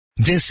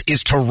This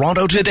is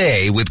Toronto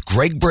Today with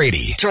Greg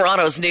Brady.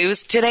 Toronto's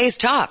news, today's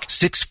talk.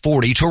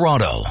 640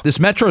 Toronto. This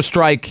metro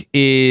strike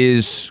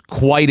is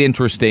quite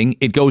interesting.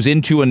 It goes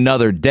into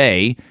another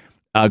day.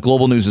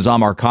 Global News'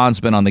 Amar Khan's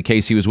been on the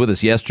case. He was with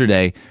us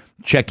yesterday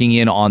checking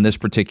in on this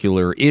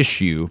particular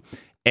issue.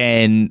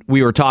 And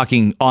we were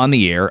talking on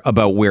the air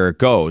about where it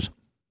goes.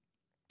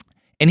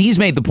 And he's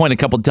made the point a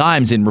couple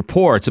times in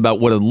reports about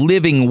what a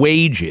living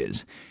wage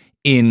is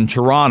in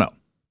Toronto.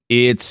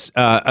 It's,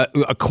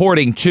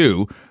 according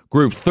to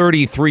Group,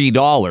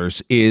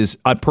 $33 is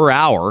per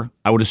hour,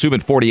 I would assume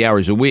at 40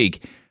 hours a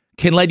week,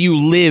 can let you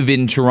live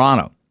in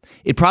Toronto.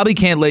 It probably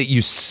can't let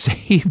you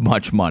save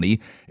much money.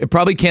 It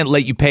probably can't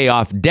let you pay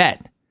off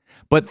debt.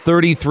 But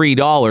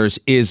 $33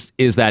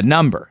 is that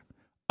number.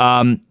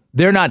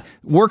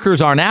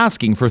 Workers aren't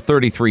asking for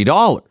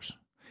 $33.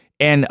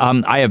 And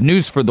I have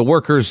news for the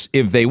workers.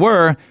 If they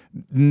were,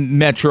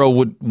 Metro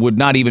would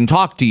not even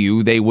talk to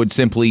you. They would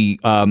simply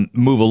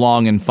move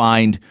along and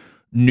find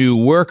new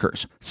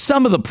workers.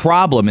 Some of the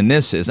problem in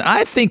this is, and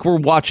I think we're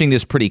watching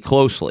this pretty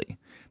closely,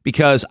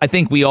 because I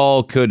think we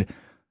all could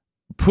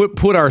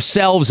put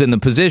ourselves in the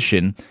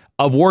position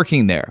of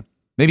working there.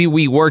 Maybe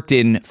we worked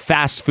in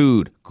fast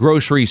food,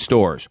 grocery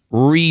stores,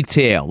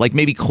 retail, like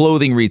maybe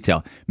clothing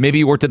retail. Maybe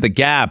you worked at the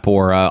Gap,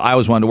 or I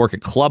always wanted to work at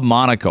Club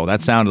Monaco.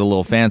 That sounded a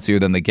little fancier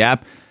than the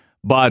Gap,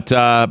 but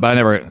I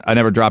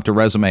never dropped a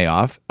resume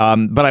off.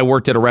 But I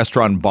worked at a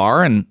restaurant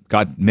bar and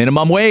got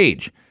minimum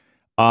wage.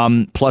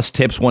 Plus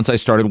tips once I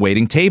started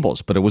waiting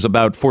tables. But it was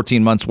about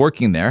 14 months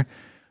working there,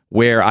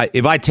 where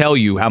if I tell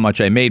you how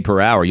much I made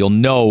per hour, you'll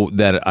know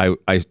that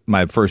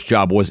my first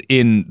job was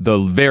in the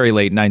very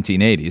late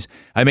 1980s.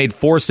 I made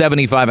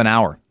 $4.75 an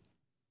hour.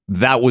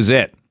 That was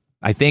it.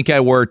 I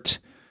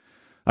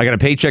got a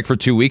paycheck for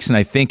 2 weeks, and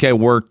I think I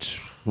worked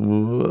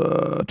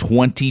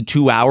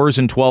 22 hours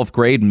in 12th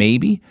grade,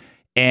 maybe,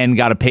 and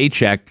got a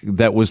paycheck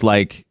that was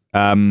like...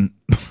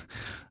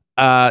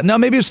 no,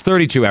 maybe it was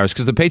 32 hours,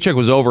 because the paycheck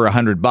was over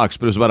 $100, but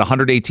it was about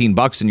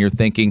 $118, and you're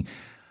thinking,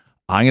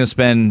 I'm going to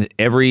spend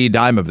every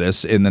dime of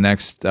this in the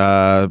next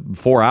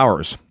 4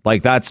 hours.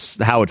 Like,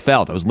 that's how it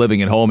felt. I was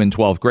living at home in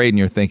 12th grade, and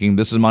you're thinking,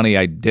 this is money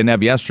I didn't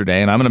have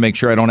yesterday, and I'm going to make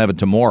sure I don't have it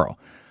tomorrow.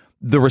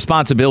 The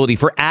responsibility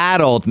for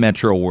adult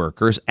Metro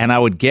workers, and I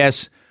would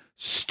guess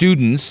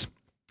students,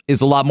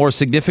 is a lot more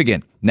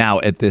significant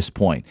now at this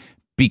point,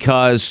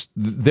 because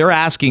they're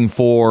asking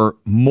for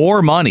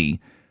more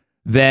money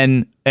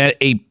than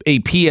a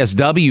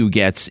PSW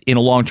gets in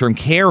a long-term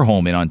care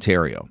home in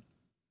Ontario.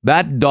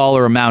 That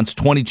dollar amounts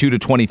 $22 to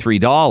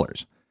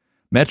 $23.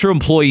 Metro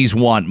employees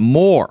want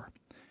more.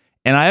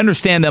 And I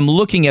understand them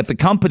looking at the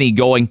company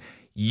going,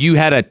 you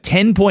had a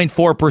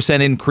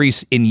 10.4%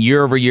 increase in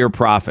year-over-year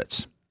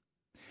profits.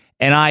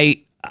 And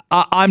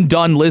I'm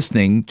done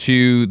listening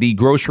to the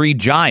grocery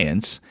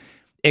giants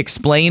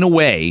explain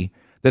away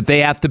that they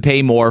have to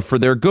pay more for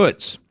their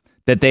goods,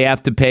 that they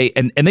have to pay,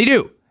 and they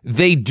do.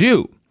 They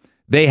do.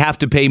 They have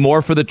to pay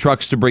more for the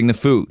trucks to bring the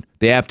food.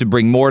 They have to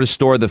bring more to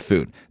store the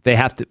food.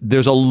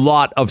 There's a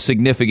lot of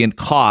significant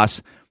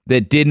costs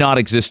that did not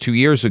exist 2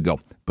 years ago.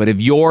 But if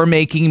you're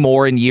making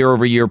more in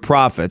year-over-year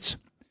profits,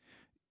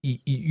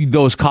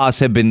 those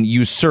costs have been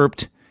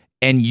usurped,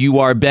 and you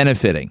are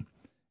benefiting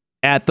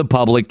at the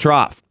public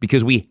trough,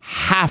 because we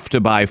have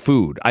to buy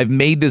food. I've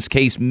made this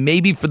case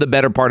maybe for the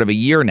better part of a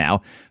year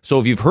now. So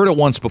if you've heard it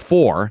once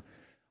before,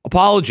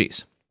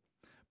 apologies.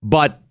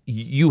 But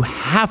you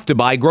have to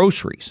buy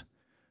groceries.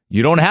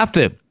 You don't have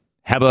to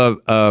have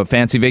a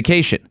fancy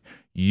vacation.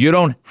 You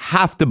don't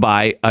have to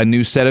buy a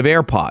new set of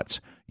AirPods.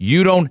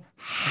 You don't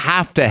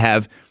have to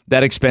have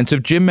that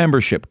expensive gym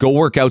membership. Go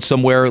work out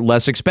somewhere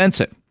less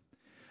expensive.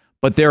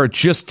 But there are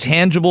just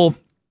tangible,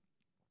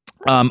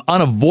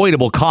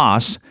 unavoidable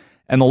costs.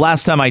 And the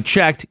last time I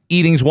checked,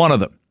 eating's one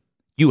of them.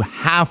 You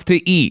have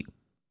to eat.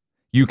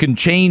 You can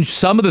change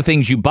some of the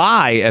things you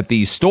buy at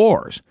these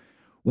stores.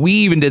 We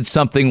even did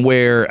something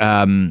where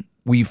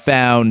we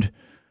found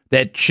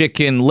that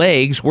chicken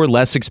legs were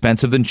less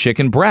expensive than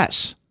chicken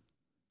breasts.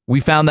 We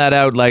found that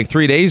out like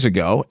 3 days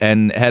ago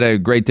and had a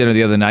great dinner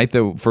the other night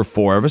for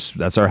four of us.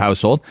 That's our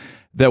household.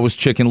 That was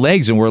chicken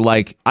legs. And we're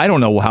like, I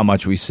don't know how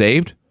much we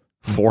saved.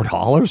 $4,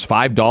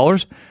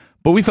 $5.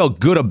 But we felt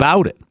good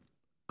about it,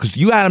 because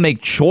you had to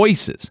make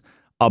choices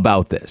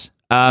about this.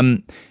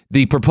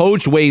 The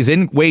proposed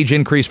wage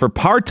increase for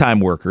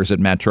part-time workers at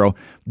Metro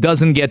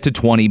doesn't get to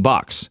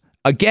 $20.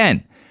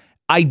 Again,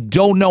 I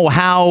don't know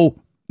how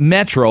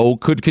Metro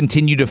could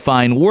continue to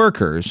find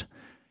workers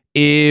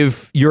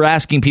if you're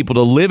asking people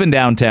to live in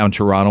downtown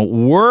Toronto,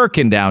 work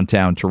in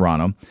downtown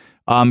Toronto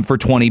for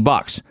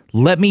 $20.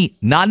 Let me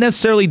not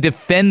necessarily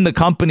defend the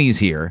companies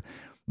here,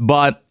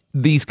 but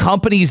these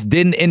companies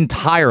didn't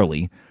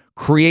entirely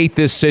create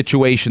this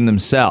situation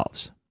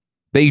themselves.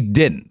 They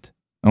didn't.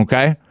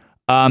 Okay.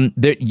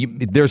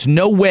 There's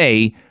no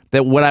way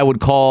that what I would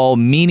call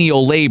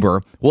menial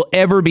labor will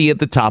ever be at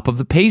the top of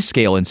the pay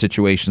scale in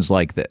situations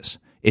like this.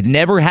 It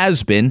never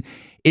has been.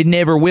 It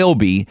never will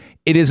be.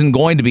 It isn't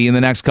going to be in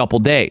the next couple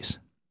days.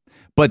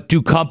 But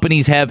do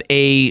companies have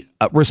a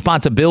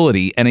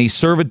responsibility and a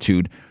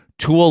servitude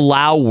to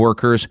allow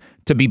workers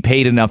to be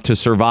paid enough to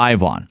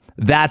survive on.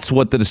 That's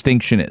what the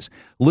distinction is.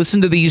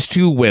 Listen to these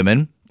two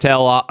women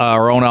tell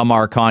our own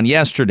Amar Khan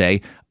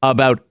yesterday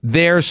about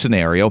their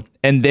scenario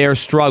and their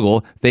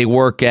struggle. They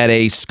work at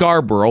a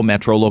Scarborough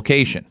metro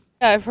location.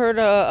 I've heard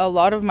a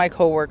lot of my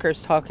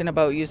coworkers talking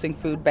about using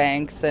food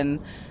banks and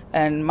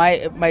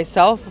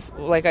myself,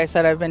 like I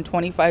said, I've been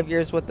 25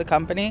 years with the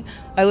company.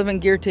 I live in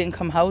geared to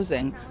income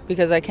housing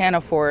because I can't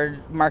afford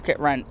market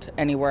rent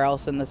anywhere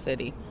else in the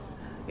city.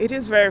 It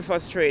is very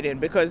frustrating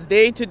because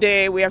day to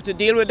day we have to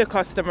deal with the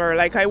customer.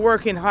 Like I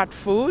work in hot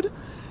food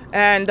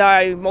and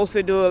I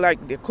mostly do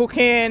like the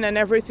cooking and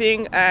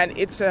everything, and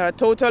it's a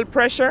total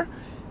pressure.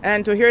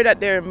 And to hear that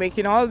they're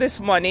making all this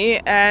money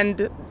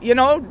and,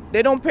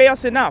 they don't pay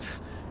us enough.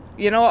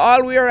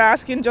 All we are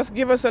asking, just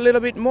give us a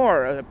little bit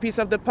more, a piece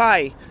of the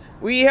pie.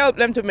 We help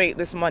them to make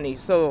this money,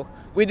 so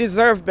we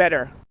deserve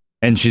better.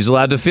 And she's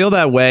allowed to feel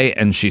that way,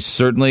 and she's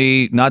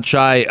certainly not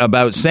shy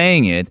about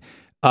saying it.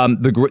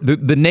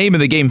 The name of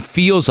the game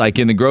feels like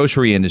in the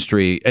grocery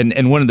industry,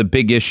 and one of the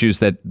big issues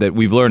that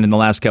we've learned in the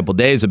last couple of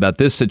days about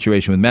this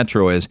situation with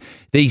Metro is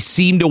they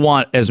seem to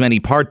want as many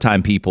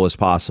part-time people as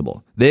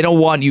possible. They don't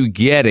want you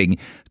getting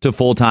to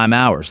full-time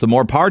hours. The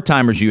more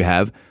part-timers you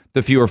have,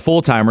 the fewer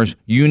full-timers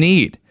you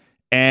need.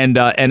 And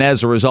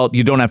as a result,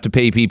 you don't have to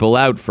pay people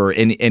out for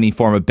any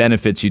form of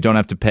benefits. You don't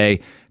have to pay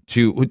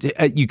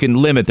you can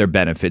limit their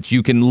benefits.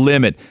 You can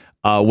limit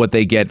what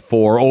they get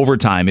for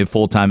overtime if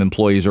full-time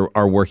employees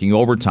are working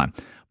overtime.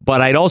 But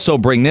I'd also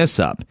bring this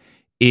up.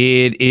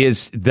 It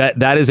is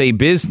that is a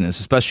business,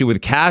 especially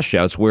with cash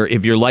outs, where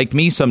if you're like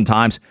me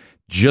sometimes,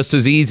 just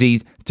as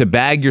easy to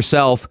bag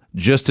yourself,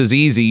 just as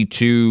easy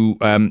to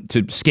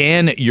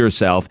scan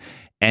yourself.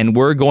 And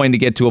we're going to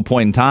get to a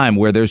point in time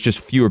where there's just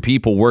fewer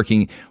people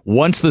working.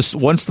 Once the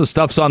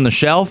stuff's on the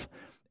shelf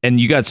and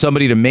you got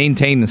somebody to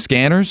maintain the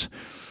scanners,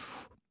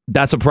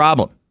 that's a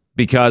problem.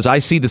 Because I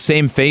see the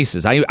same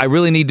faces. I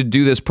really need to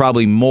do this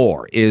probably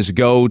more, is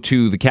go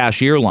to the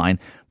cashier line,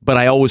 but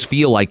I always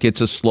feel like it's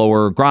a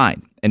slower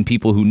grind, and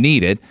people who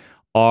need it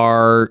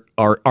are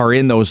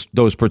in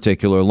those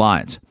particular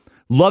lines.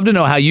 Love to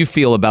know how you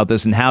feel about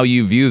this and how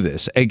you view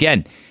this.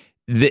 Again,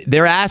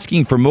 they're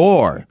asking for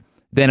more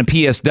than a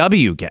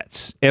PSW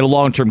gets at a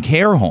long-term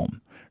care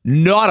home.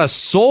 Not a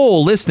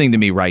soul listening to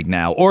me right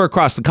now or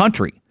across the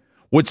country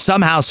would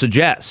somehow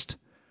suggest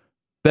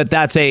that's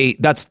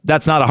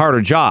not a harder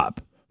job.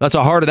 That's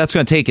going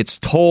to take its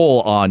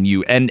toll on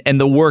you and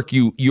the work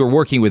you're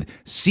working with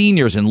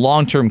seniors in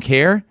long-term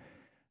care.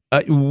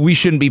 We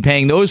shouldn't be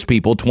paying those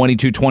people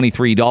 $22,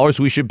 $23.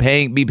 We should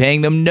be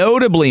paying them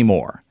notably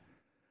more.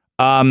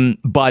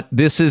 But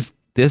this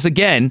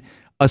again,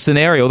 a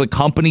scenario the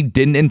company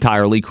didn't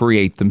entirely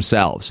create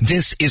themselves.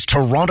 This is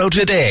Toronto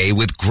Today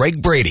with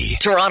Greg Brady.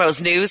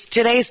 Toronto's news,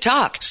 today's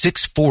talk.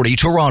 640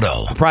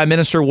 Toronto. The Prime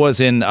Minister was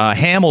in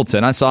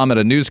Hamilton. I saw him at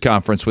a news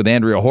conference with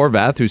Andrea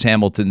Horwath, who's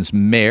Hamilton's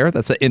mayor.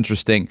 That's an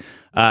interesting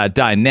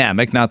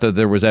dynamic. Not that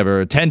there was ever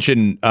a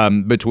tension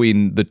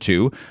between the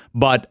two,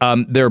 but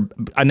they're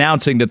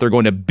announcing that they're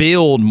going to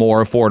build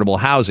more affordable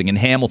housing in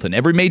Hamilton.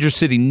 Every major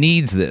city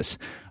needs this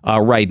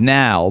right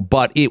now,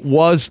 but it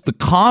was the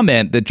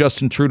comment that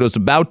Justin Trudeau's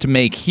about to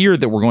make here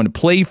that we're going to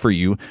play for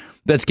you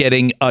that's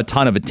getting a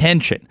ton of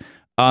attention.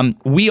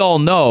 We all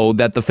know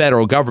that the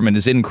federal government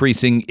is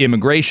increasing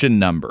immigration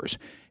numbers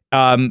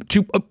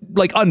to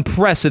like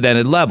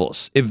unprecedented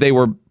levels. If they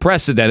were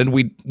precedented,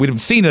 we'd have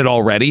seen it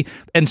already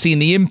and seen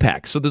the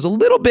impact. So there's a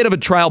little bit of a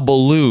trial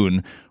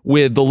balloon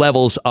with the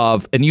levels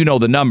of, and you know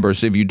the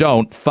numbers if you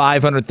don't,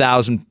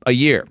 500,000 a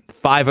year,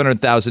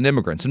 500,000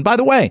 immigrants. And by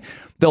the way,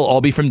 they'll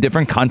all be from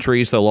different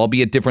countries. They'll all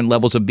be at different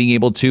levels of being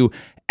able to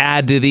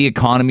add to the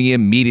economy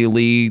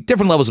immediately,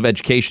 different levels of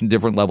education,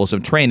 different levels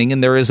of training.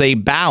 And there is a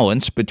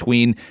balance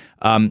between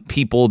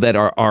people that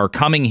are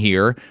coming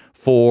here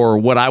for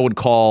what I would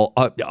call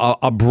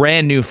a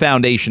brand new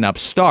foundation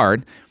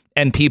upstart,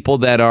 and people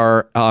that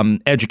are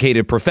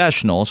educated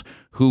professionals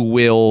who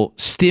will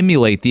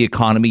stimulate the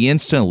economy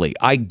instantly.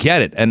 I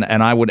get it. And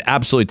I would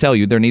absolutely tell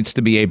you there needs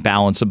to be a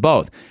balance of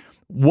both.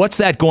 What's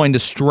that going to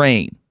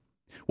strain?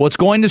 Well, it's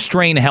going to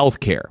strain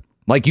healthcare.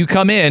 Like you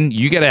come in,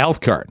 you get a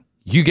health card.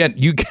 You get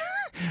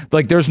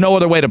like there's no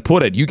other way to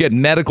put it. You get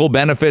medical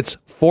benefits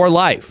for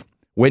life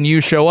when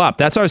you show up.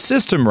 That's our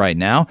system right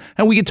now.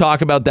 And we can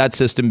talk about that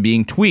system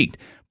being tweaked.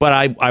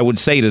 But I would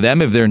say to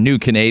them, if they're new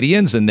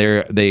Canadians and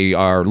they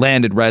are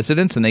landed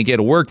residents and they get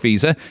a work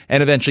visa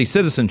and eventually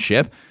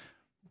citizenship,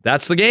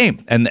 that's the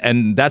game.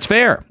 And that's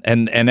fair.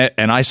 And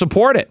I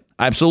support it.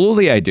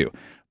 Absolutely, I do.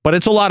 But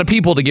it's a lot of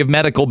people to give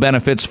medical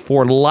benefits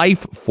for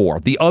life for.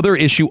 The other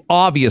issue,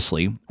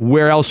 obviously,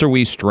 where else are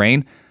we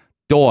strained?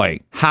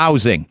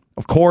 Housing.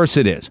 Of course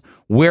it is.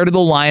 Where do the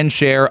lion's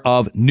share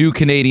of new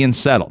Canadians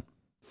settle?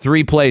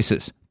 3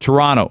 places: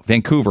 Toronto,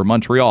 Vancouver,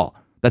 Montreal.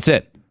 That's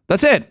it.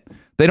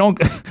 They're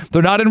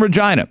not in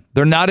Regina.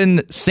 They're not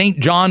in St.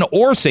 John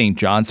or St.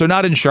 John's. They're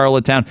not in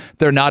Charlottetown.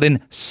 They're not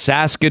in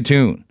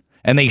Saskatoon.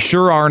 And they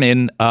sure aren't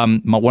in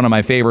one of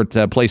my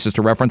favorite places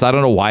to reference. I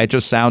don't know why. It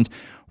just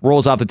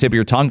rolls off the tip of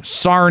your tongue.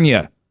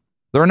 Sarnia.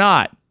 They're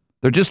not.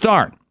 There just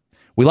aren't.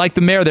 We like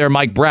the mayor there,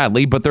 Mike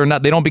Bradley, but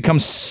they don't become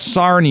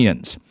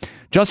Sarnians.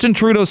 Justin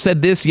Trudeau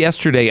said this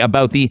yesterday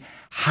about the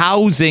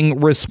housing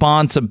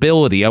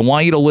responsibility. I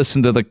want you to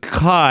listen to the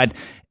cut,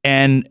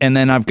 and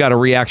then I've got a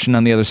reaction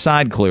on the other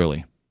side,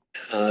 clearly.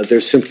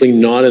 There's simply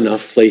not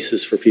enough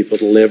places for people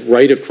to live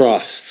right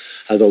across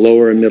the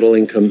lower and middle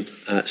income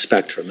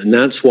spectrum. And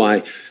that's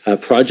why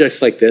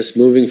projects like this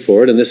moving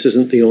forward, and this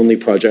isn't the only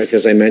project,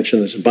 as I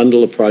mentioned, there's a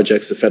bundle of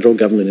projects the federal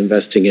government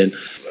investing in,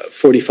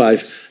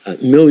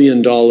 $45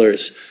 million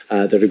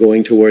that are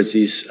going towards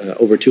these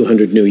over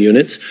 200 new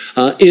units,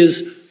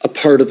 is a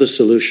part of the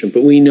solution.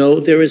 But we know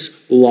there is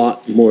a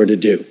lot more to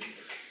do.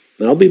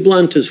 And I'll be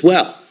blunt as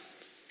well.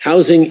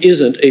 Housing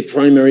isn't a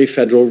primary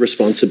federal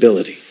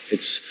responsibility.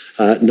 It's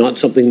not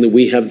something that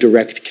we have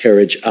direct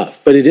carriage of,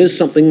 but it is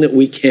something that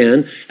we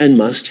can and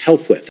must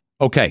help with.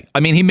 Okay. I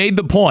mean, he made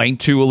the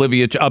point to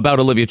about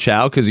Olivia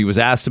Chow because he was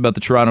asked about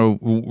the Toronto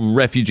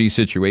refugee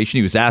situation.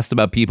 He was asked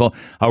about people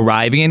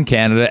arriving in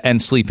Canada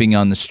and sleeping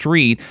on the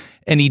street.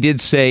 And he did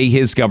say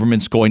his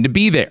government's going to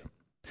be there.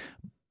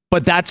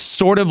 But that's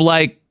sort of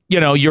like,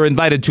 you're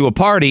invited to a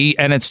party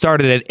and it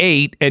started at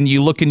 8 and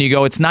you look and you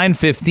go, it's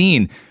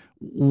 9:15.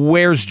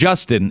 Where's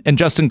Justin? And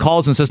Justin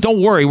calls and says,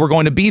 don't worry, we're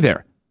going to be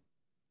there.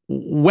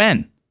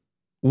 When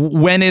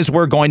is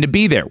we're going to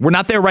be there? We're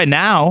not there right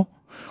now.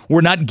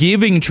 We're not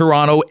giving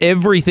Toronto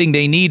everything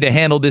they need to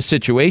handle this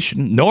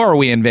situation, nor are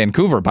we in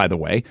Vancouver, by the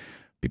way.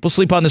 People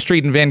sleep on the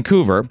street in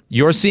Vancouver.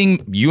 You're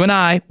seeing, you and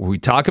I, we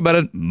talk about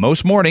it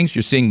most mornings,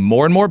 you're seeing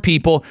more and more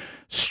people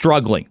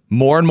struggling,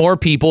 more and more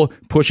people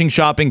pushing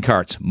shopping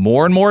carts,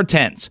 more and more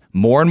tents,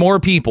 more and more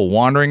people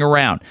wandering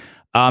around.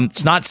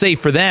 It's not safe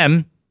for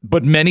them,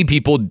 but many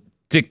people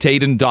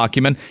dictate and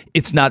document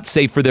it's not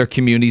safe for their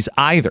communities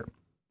either.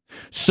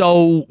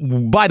 So,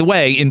 by the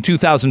way, in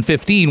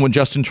 2015, when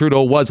Justin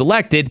Trudeau was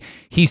elected,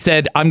 he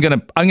said, I'm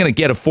going to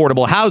get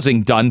affordable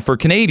housing done for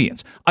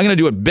Canadians. I'm going to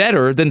do it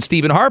better than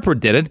Stephen Harper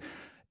did it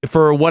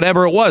for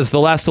whatever it was, the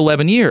last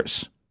 11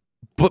 years.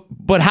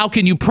 But how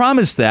can you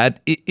promise that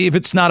if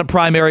it's not a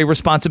primary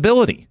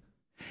responsibility?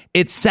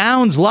 It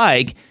sounds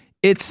like,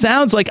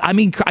 I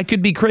mean, I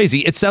could be crazy.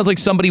 It sounds like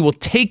somebody will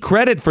take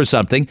credit for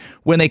something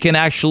when they can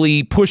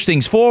actually push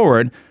things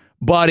forward.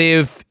 But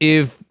if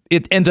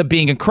it ends up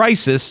being a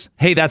crisis,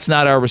 hey, that's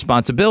not our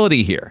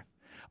responsibility here.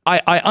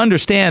 I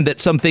understand that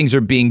some things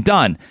are being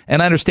done,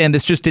 and I understand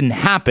this just didn't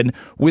happen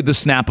with the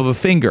snap of a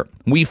finger.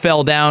 We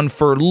fell down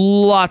for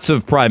lots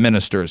of prime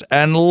ministers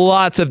and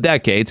lots of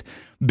decades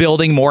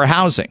building more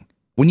housing.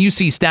 When you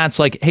see stats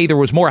like, hey, there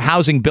was more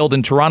housing built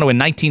in Toronto in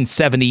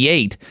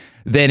 1978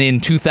 than in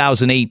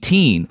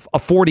 2018, a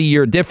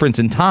 40-year difference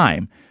in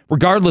time,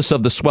 regardless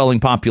of the swelling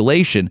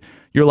population,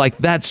 you're like,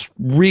 that's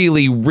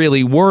really,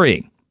 really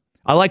worrying.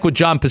 I like what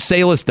John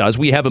Pasalis does.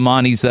 We have him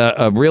on. He's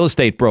a real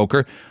estate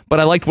broker. But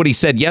I liked what he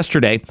said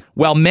yesterday.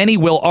 While many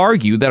will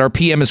argue that our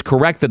PM is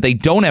correct that they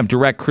don't have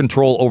direct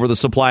control over the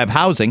supply of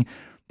housing,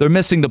 they're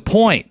missing the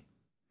point.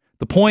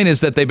 The point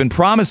is that they've been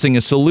promising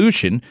a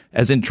solution,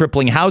 as in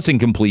tripling housing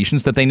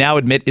completions, that they now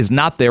admit is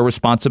not their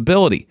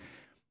responsibility.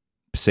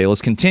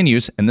 Pasalis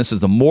continues, and this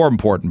is the more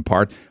important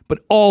part, but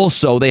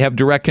also they have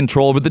direct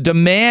control over the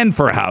demand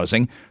for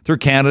housing through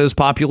Canada's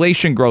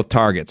population growth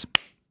targets.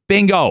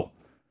 Bingo.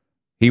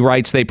 He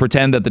writes, they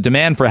pretend that the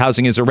demand for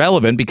housing is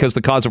irrelevant because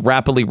the cause of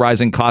rapidly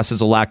rising costs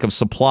is a lack of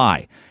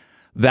supply.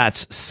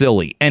 That's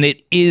silly. And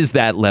it is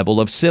that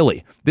level of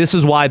silly. This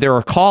is why there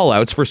are call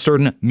outs for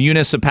certain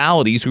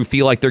municipalities who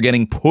feel like they're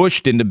getting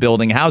pushed into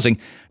building housing.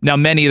 Now,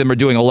 many of them are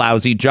doing a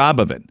lousy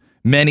job of it.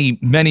 Many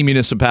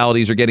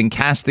municipalities are getting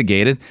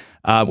castigated.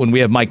 When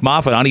we have Mike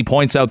Moffat on, he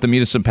points out the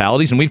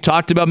municipalities, and we've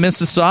talked about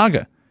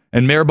Mississauga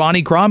and Mayor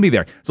Bonnie Crombie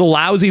there. It's a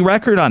lousy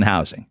record on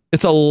housing.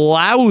 It's a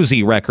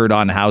lousy record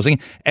on housing,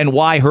 and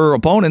why her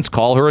opponents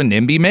call her a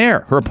NIMBY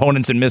mayor. Her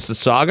opponents in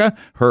Mississauga,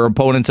 her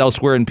opponents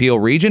elsewhere in Peel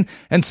Region,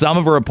 and some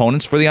of her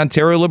opponents for the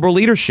Ontario Liberal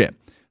leadership.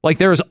 Like,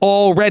 there is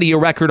already a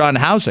record on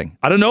housing.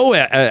 I don't know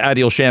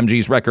Adil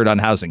Shamji's record on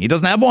housing. He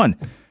doesn't have one.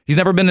 He's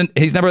never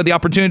had the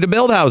opportunity to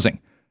build housing.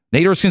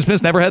 Nate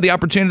Erskine-Smith never had the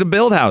opportunity to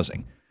build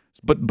housing.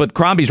 But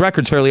Crombie's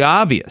record's fairly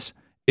obvious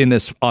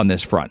on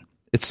this front.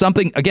 It's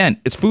something, again,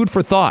 it's food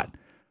for thought.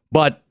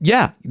 But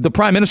yeah, the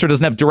prime minister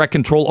doesn't have direct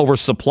control over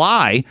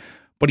supply,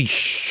 but he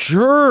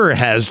sure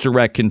has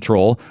direct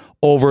control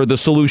over the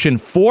solution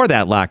for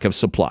that lack of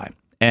supply.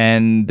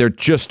 And they're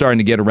just starting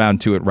to get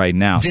around to it right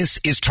now. This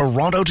is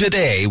Toronto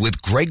Today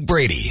with Greg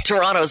Brady.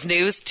 Toronto's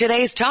news,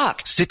 today's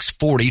talk.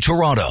 640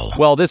 Toronto.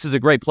 Well, this is a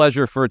great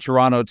pleasure for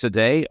Toronto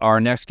Today. Our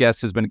next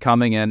guest has been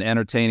coming and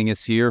entertaining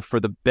us here for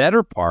the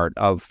better part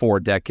of 4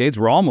 decades.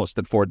 We're almost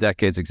at 4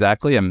 decades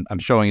exactly. I'm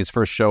showing his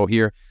first show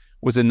here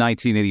was in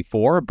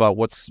 1984, but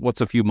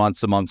what's a few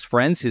months amongst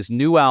friends. His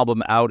new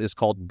album out is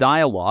called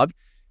Dialogue,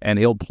 and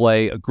he'll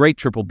play a great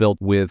triple bill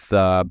with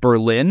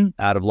Berlin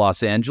out of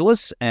Los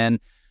Angeles and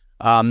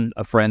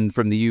a friend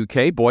from the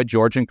UK, Boy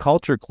Georgian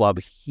Culture Club.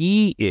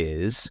 He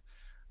is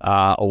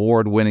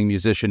award-winning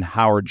musician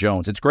Howard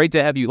Jones. It's great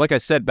to have you, like I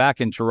said, back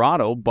in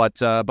Toronto,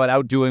 but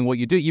out doing what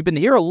you do. You've been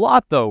here a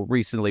lot, though,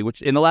 recently,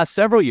 which in the last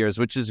several years,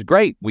 which is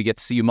great. We get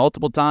to see you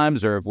multiple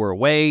times, or if we're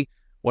away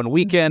one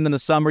weekend in the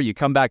summer, you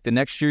come back the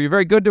next year. You're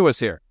very good to us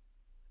here.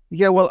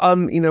 Yeah, well,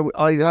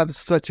 I have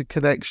such a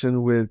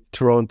connection with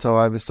Toronto.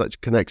 I have such a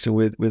connection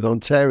with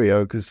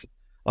Ontario because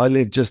I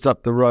lived just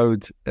up the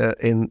road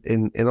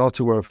in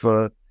Ottawa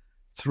for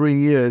 3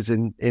 years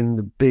in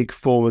the big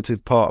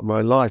formative part of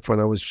my life when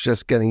I was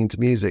just getting into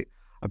music.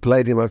 I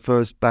played in my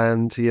first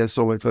band here,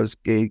 saw my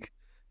first gig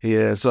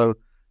here. So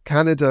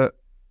Canada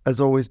has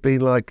always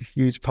been like a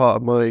huge part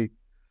of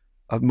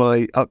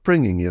my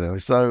upbringing,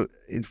 So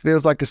it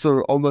feels like a sort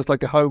of almost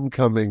like a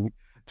homecoming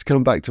to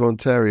come back to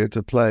Ontario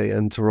to play,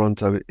 and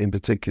Toronto in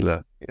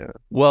particular. Yeah.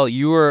 Well,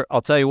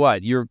 I'll tell you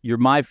what, you're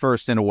my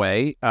first in a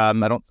way. I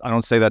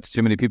don't say that to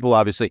too many people,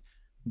 obviously.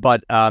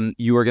 But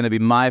you were going to be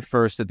my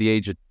first at the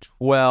age of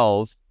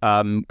 12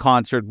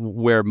 concert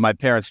where my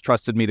parents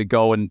trusted me to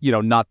go and,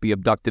 not be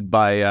abducted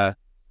by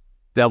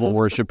devil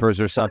worshippers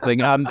or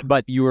something.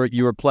 But you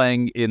were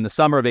playing in the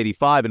summer of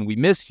 '85, and we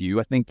missed you.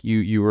 I think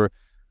you were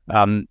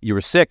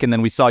sick, and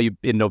then we saw you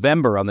in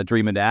November on the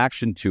Dream Into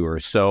Action tour.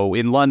 So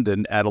in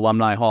London at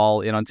Alumni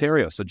Hall in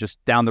Ontario. So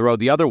just down the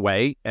road the other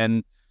way,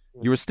 and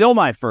you were still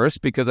my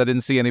first because I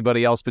didn't see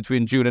anybody else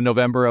between June and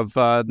November of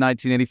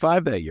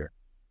 1985 that year.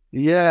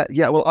 Yeah.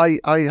 Well,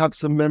 I have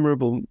some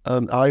memorable.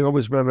 I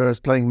always remember us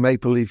playing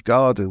Maple Leaf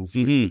Gardens.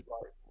 Mm-hmm.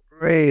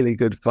 Really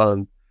good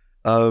fun.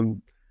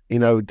 On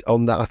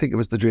that, I think it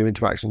was the Dream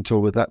Into Action tour.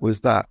 With that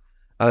was that,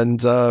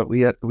 and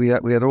we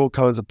had all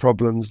kinds of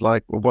problems.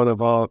 Like one of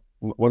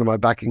my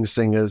backing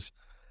singers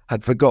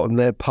had forgotten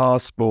their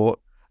passport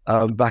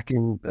back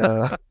in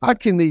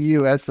the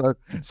US.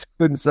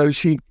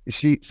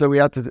 So we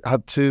had to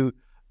have 2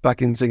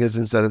 backing singers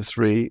instead of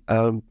 3.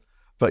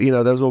 But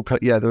there was all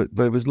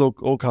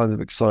kinds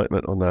of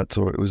excitement on that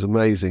tour. It was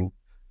amazing.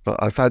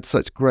 But I've had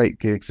such great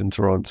gigs in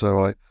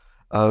Toronto.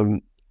 Remember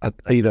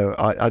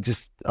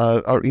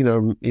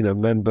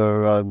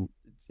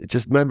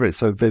it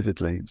so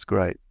vividly. It's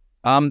great.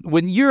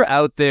 When you're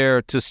out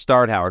there to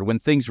start, Howard, when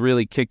things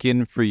really kick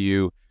in for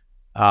you,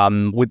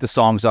 with the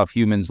songs off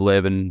Humans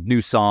Live and new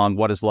song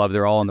What Is Love,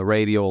 they're all on the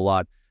radio a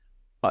lot.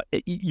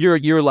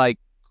 You're like,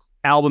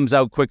 albums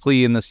out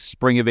quickly in the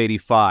spring of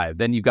 '85.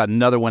 Then you've got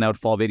another one out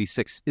fall of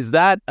 '86. Is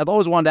that, I've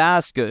always wanted to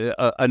ask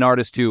an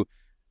artist who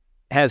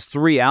has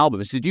 3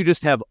 albums, did you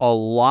just have a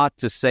lot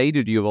to say?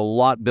 Did you have a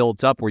lot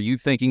built up? Were you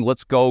thinking,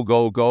 let's go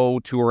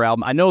tour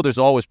album? I know there's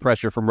always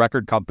pressure from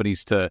record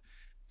companies to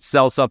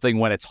sell something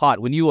when it's hot.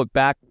 When you look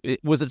back,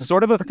 was it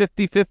sort of a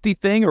 50-50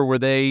 thing, or were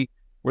they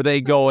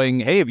going,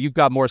 hey, if you've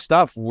got more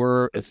stuff,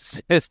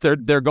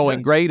 they're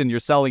going great and you're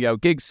selling out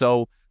gigs,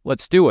 so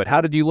let's do it?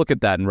 How did you look at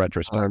that in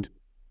retrospect?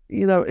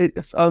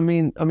 For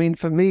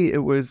me,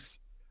 it was,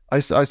 I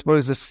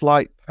suppose, a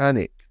slight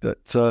panic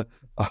that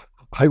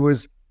I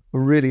was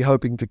really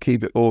hoping to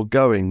keep it all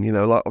going.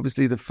 Like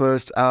obviously the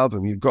first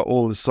album, you've got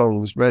all the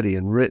songs ready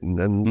and written,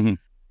 and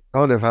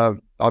kind of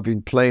I've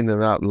been playing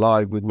them out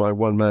live with my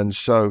one-man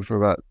show for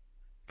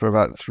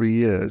about 3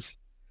 years,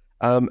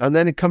 and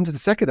then it come to the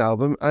second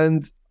album,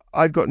 and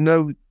I've got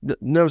no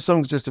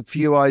songs, just a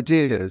few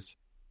ideas.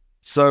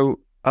 So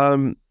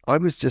I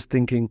was just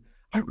thinking,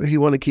 I really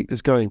want to keep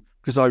this going,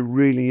 because I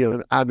really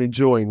am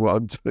enjoying what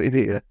I'm doing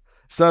here.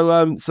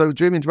 So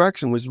Dream Into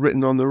Action was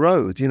written on the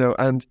road,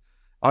 and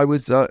I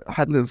was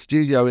had a little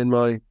studio in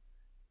my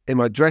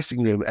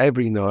dressing room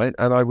every night,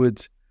 and I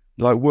would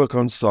work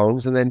on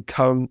songs and then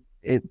come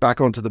back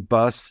onto the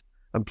bus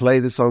and play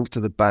the songs to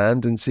the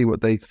band and see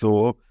what they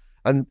thought.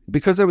 And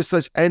because there was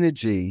such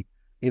energy,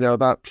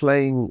 about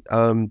playing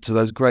to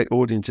those great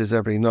audiences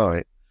every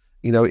night,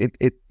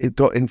 it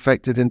got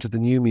infected into the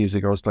new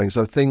music I was playing.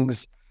 So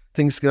things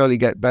can only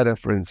get better,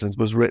 for instance,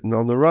 was written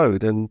on the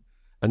road and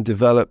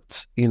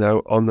developed,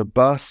 on the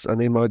bus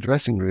and in my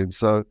dressing room.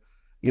 So,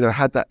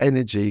 had that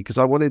energy because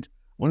I wanted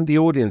the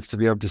audience to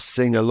be able to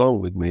sing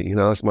along with me.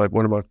 That's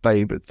one of my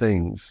favorite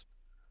things.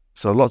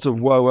 So lots of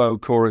whoa-whoa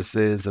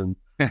choruses and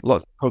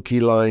lots of hooky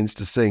lines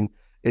to sing.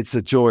 It's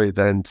a joy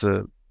then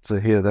to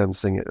hear them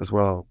sing it as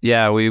well.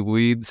 Yeah,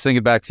 we sing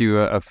it back to you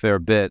a fair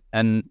bit,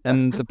 and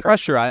the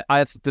pressure. I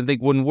have to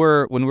think when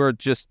we're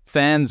just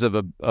fans of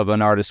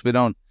an artist, we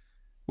don't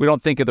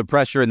think of the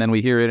pressure, and then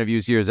we hear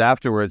interviews years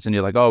afterwards, and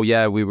you're like, oh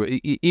yeah, we were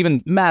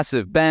even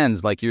massive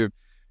bands like you.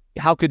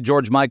 How could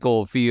George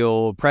Michael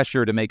feel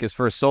pressure to make his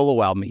first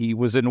solo album? He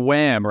was in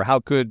Wham. Or how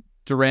could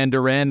Duran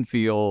Duran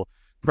feel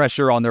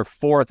pressure on their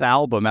 4th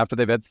album after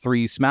they've had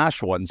 3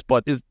 smash ones?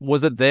 But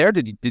was it there?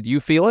 Did you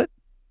feel it?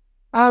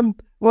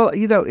 Well,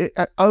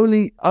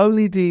 only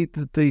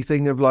the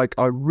thing of like,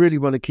 I really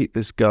want to keep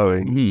this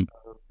going,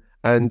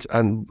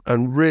 and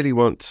really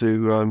want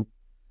to,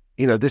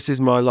 this is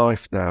my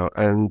life now,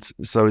 and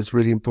so it's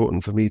really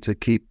important for me to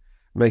keep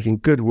making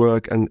good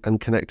work and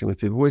connecting with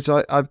people, which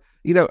I've,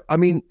 in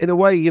a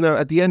way,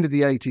 at the end of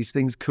the 80s,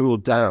 things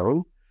cooled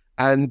down,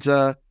 and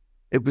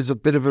it was a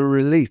bit of a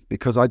relief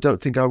because I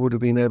don't think I would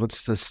have been able to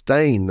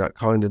sustain that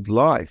kind of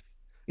life.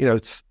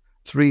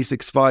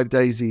 365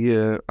 days a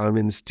year, I'm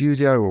in the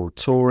studio or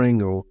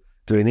touring or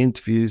doing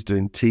interviews,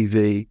 doing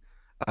TV.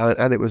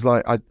 And it was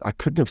like, I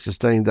couldn't have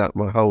sustained that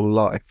my whole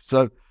life.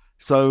 So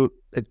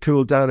it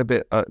cooled down a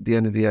bit at the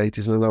end of the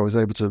 80s, and then I was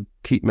able to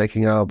keep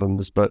making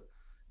albums, but,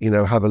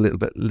 have a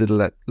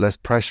little less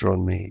pressure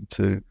on me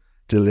to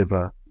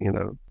deliver,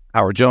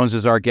 Howard Jones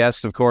is our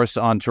guest, of course,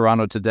 on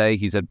Toronto Today.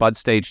 He's at Bud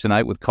Stage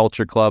tonight with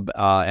Culture Club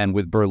and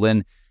with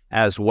Berlin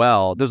as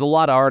well. There's a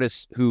lot of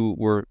artists who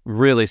were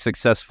really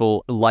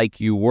successful like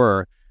you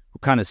were, who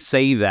kind of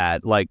say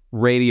that, like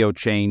radio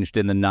changed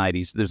in the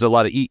 90s. There's a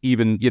lot of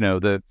even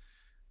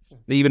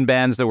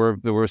bands that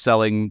were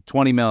selling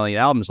 20 million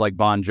albums like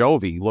Bon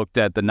Jovi looked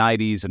at the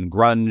 90s and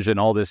grunge and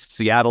all this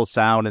Seattle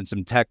sound and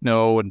some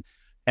techno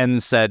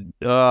and said,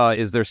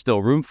 is there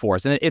still room for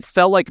us? And it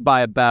felt like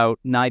by about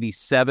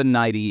 97,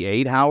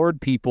 98, Howard,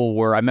 people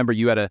were, I remember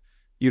you had a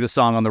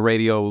song on the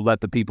radio,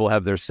 Let the People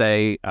Have Their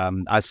Say.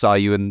 I saw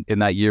you in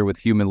that year with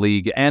Human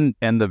League and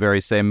the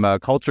very same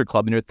Culture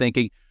Club. And you're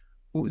thinking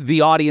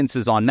the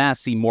audiences en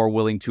masse seem more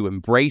willing to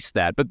embrace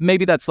that. But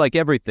maybe that's like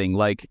everything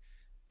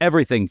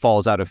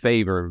falls out of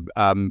favor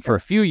for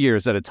a few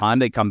years at a time.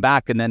 They come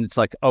back and then it's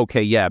like,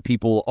 okay, yeah,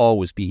 people will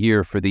always be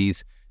here for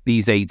these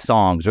 8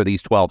 songs or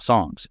these 12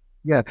 songs.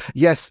 Yeah.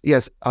 Yes.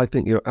 I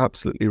think you're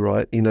absolutely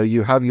right.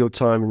 You have your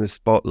time in the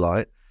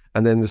spotlight,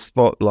 and then the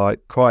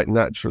spotlight quite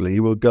naturally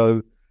will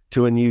go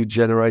to a new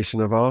generation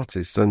of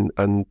artists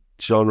and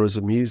genres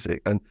of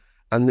music. And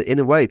in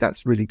a way,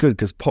 that's really good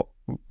because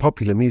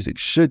popular music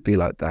should be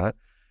like that.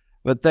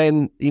 But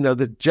then,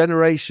 the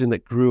generation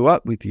that grew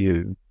up with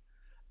you,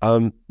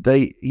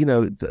 they,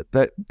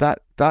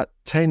 that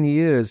 10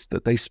 years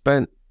that they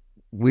spent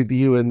with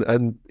you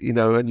and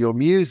your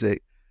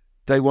music,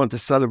 they want to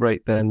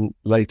celebrate then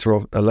later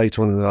on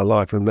in their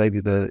life, when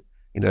maybe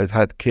they've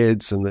had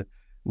kids and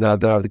now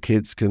the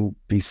kids can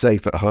be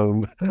safe at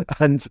home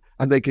and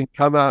they can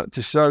come out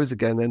to shows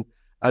again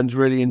and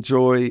really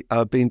enjoy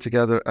being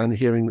together and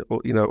hearing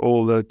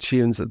all the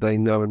tunes that they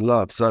know and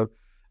love. So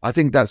I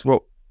think that's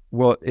what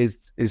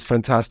is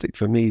fantastic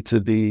for me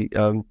to be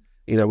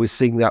we're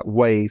seeing that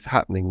wave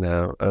happening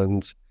now.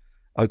 And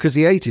because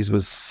the 80s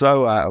was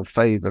so out of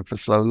favor for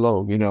so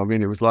long,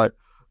 it was like,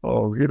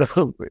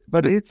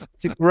 but it's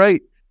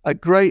a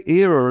great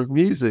era of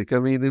music. I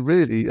mean, it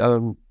really,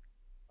 the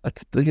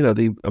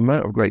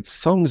amount of great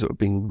songs that were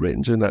being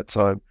written during that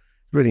time,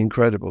 really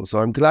incredible. So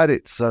I'm glad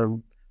it's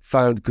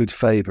found good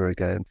favor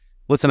again.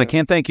 Listen, I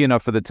can't thank you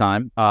enough for the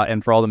time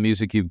and for all the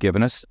music you've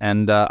given us.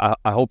 And I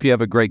hope you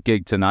have a great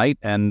gig tonight.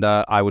 And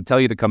I would tell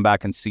you to come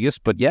back and see us.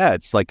 But yeah,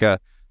 it's like a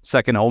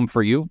second home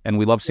for you. And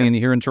we love seeing you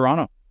here in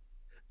Toronto.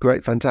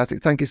 Great,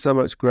 fantastic. Thank you so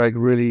much, Greg.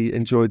 Really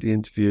enjoyed the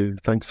interview.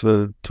 Thanks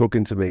for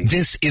talking to me.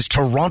 This is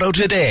Toronto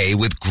Today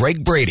with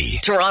Greg Brady.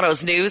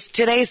 Toronto's news,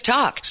 today's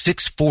talk.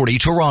 640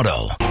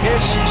 Toronto.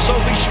 Here's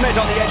Sophie Schmidt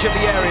on the edge of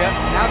the area.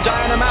 Now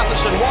Diana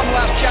Matheson, one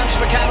last chance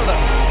for Canada.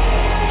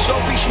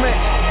 Sophie Schmidt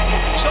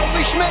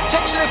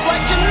takes a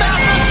deflection.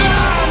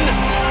 Matheson!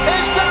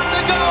 Is that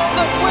the goal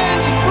that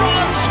wins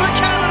bronze for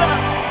Canada?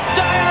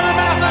 Diana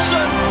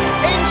Matheson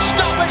in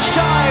stoppage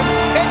time.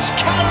 It's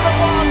Canada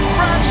 1,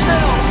 France 0.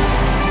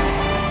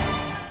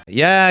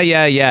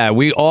 Yeah.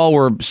 We all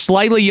were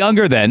slightly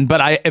younger then,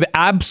 but I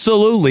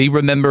absolutely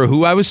remember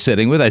who I was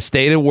sitting with. I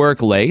stayed at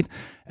work late,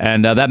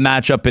 and that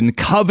matchup in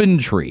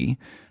Coventry,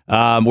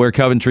 where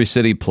Coventry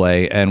City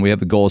play, and we have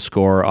the goal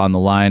scorer on the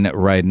line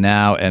right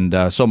now,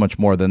 and so much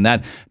more than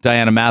that.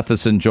 Diana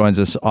Matheson joins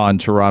us on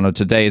Toronto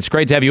Today. It's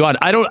great to have you on.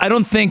 I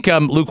don't think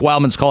Luke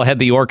Wildman's call had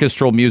the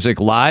orchestral music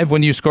live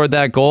when you scored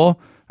that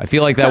goal. I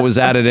feel like that was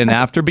added in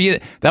after,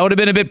 but that would have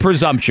been a bit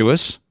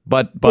presumptuous.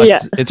 But yeah.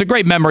 It's a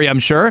great memory, I'm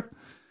sure.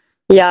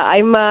 Yeah,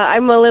 I'm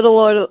a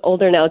little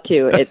older now,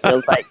 too, it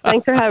feels like.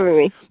 Thanks for having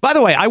me. By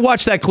the way, I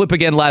watched that clip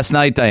again last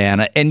night,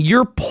 Diana, and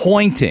you're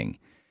pointing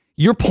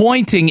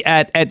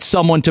at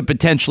someone to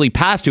potentially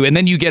pass to, and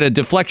then you get a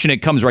deflection,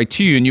 it comes right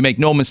to you, and you make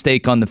no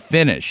mistake on the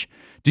finish.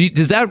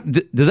 Does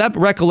that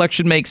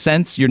recollection make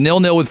sense? You're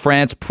 0-0 with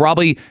France.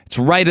 Probably it's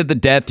right at the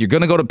death. You're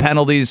going to go to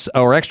penalties,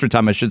 or extra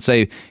time, I should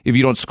say, if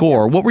you don't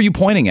score. What were you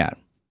pointing at?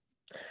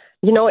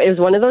 It was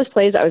one of those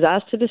plays. I was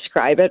asked to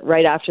describe it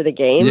right after the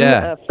game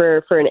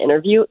for an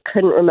interview.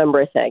 Couldn't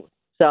remember a thing.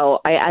 So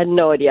I had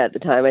no idea at the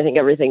time. I think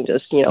everything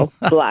just,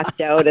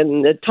 blacked out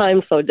and the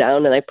time slowed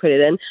down and I put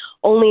it in.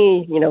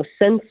 Only,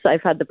 since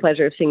I've had the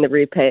pleasure of seeing the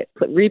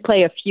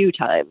replay a few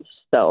times.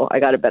 So I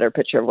got a better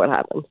picture of what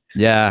happened.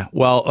 Yeah,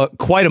 well,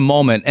 quite a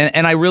moment.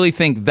 And I really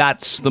think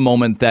that's the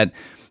moment that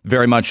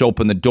very much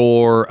opened the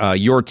door.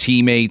 Your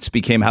teammates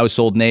became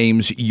household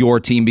names. Your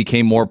team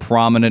became more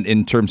prominent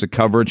in terms of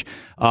coverage.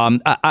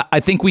 I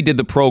think we did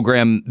the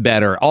program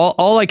better.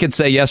 All I could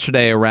say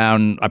yesterday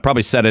I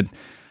probably said it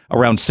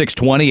around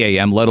 6:20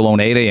 a.m., let alone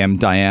 8 a.m.,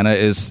 Diana,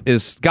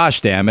 is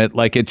gosh damn it.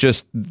 Like it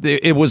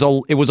was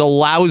a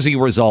lousy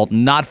result,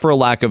 not for a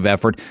lack of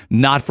effort,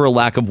 not for a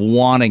lack of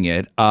wanting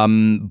it.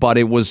 But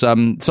it was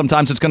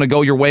sometimes it's going to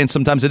go your way and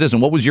sometimes it isn't.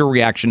 What was your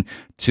reaction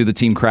to the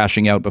team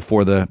crashing out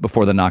before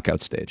the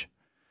knockout stage?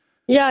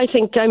 Yeah, I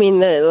think,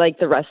 like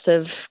the rest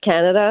of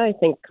Canada, I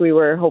think we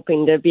were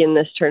hoping to be in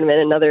this tournament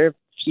another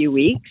few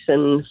weeks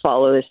and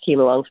follow this team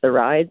along for the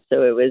ride.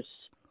 So it was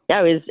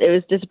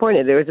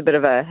disappointing. There was a bit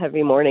of a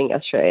heavy morning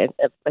yesterday.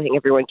 I think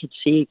everyone could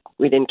see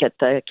we didn't get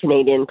the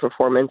Canadian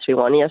performance we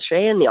wanted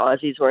yesterday, and the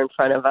Aussies were in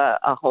front of a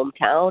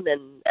hometown,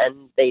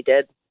 and they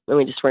did. And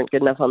we just weren't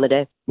good enough on the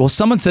day. Well,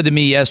 someone said to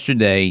me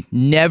yesterday,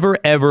 never,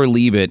 ever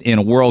leave it in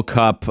a World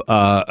Cup,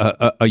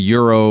 a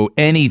Euro,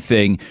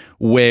 anything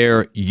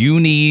where you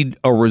need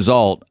a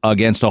result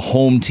against a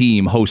home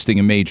team hosting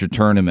a major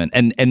tournament.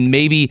 And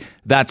maybe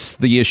that's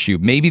the issue.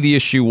 Maybe the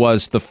issue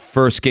was the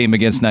first game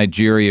against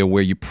Nigeria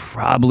where you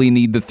probably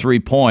need the 3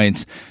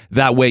 points.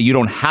 That way you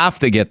don't have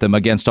to get them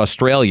against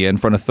Australia in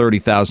front of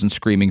 30,000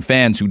 screaming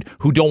fans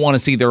who don't want to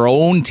see their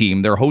own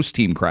team, their host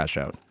team, crash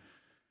out.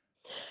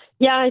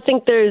 Yeah, I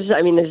think there's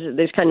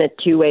kind of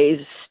two ways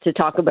to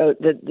talk about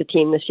the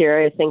team this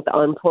year. I think the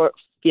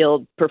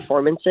on-field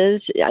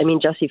performances.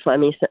 Jesse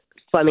Fleming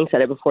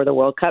said it before the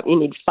World Cup. You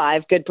need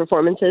 5 good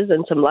performances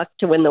and some luck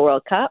to win the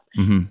World Cup.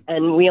 Mm-hmm.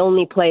 And we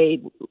only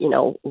played,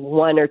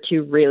 1 or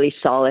 2 really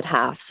solid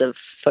halves of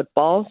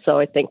football. So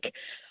I think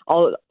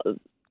all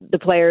the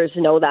players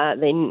know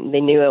that. They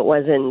knew it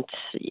wasn't,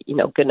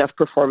 good enough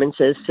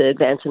performances to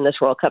advance in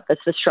this World Cup.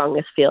 That's the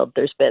strongest field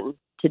there's been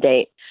to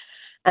date.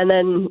 And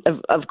then,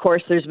 of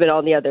course, there's been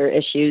all the other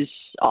issues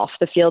off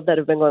the field that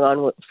have been going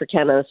on for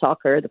Canada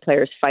Soccer, the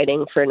players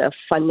fighting for enough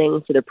funding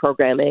for their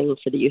programming,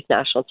 for the youth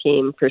national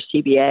team, for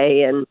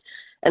CBA.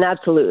 And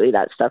absolutely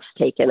that stuff's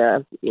taken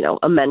a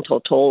mental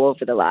toll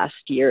over the last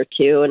year or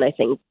two. And I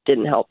think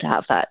didn't help to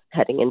have that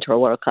heading into a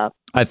World Cup.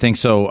 I think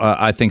so.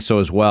 I think so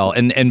as well.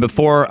 And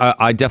before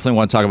I definitely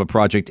want to talk about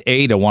Project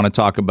 8. I want to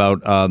talk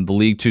about the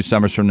league 2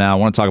 summers from now. I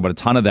want to talk about a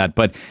ton of that.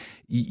 But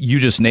you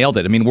just nailed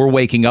it. We're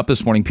waking up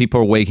this morning.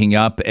 People are waking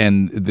up,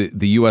 and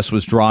the U.S.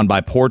 was drawn by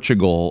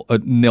Portugal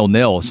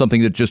 0-0,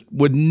 something that just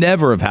would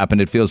never have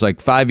happened. It feels like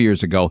 5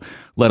 years ago,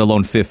 let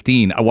alone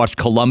 15. I watched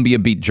Colombia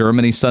beat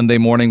Germany Sunday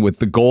morning with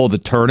the goal of the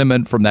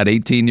tournament from that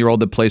 18-year-old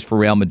that plays for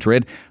Real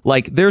Madrid.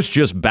 There's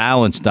just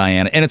balance,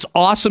 Diana, and it's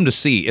awesome to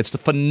see. It's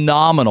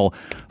phenomenal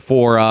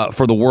for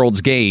the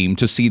world's game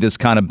to see this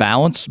kind of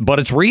balance, but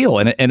it's real,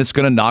 and it's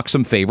going to knock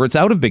some favorites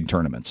out of big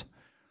tournaments.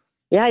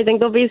 Yeah, I think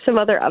there'll be some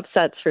other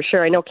upsets for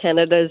sure. I know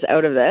Canada's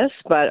out of this,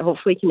 but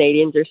hopefully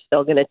Canadians are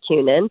still going to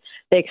tune in.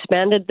 They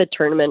expanded the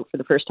tournament for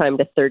the first time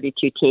to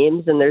 32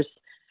 teams, and there's,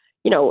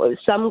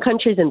 some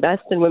countries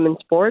invest in women's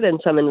sport and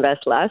some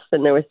invest less,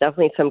 and there was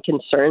definitely some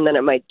concern that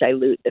it might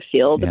dilute the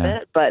field a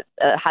bit, but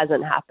it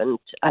hasn't happened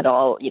at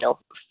all.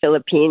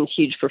 Philippines,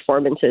 huge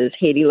performances.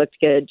 Haiti looked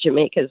good.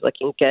 Jamaica's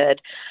looking good.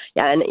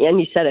 Yeah,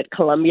 and you said it.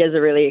 Colombia is a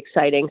really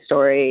exciting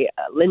story.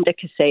 Linda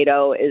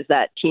Caicedo is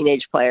that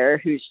teenage player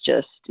who's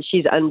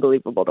she's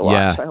unbelievable to watch.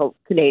 Yeah. So I hope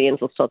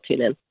Canadians will still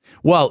tune in.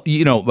 Well,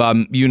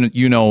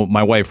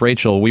 my wife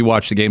Rachel. We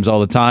watch the games all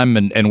the time,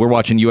 and we're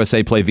watching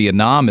USA play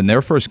Vietnam in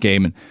their first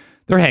game, and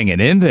they're hanging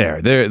in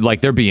there.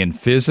 They're being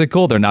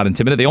physical. They're not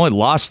intimidated. They only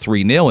lost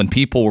 3-0, and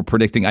people were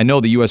predicting. I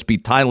know the U.S.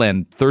 beat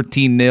Thailand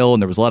 13-0,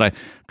 and there was a lot of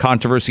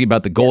controversy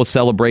about the goal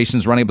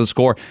celebrations running up the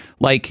score.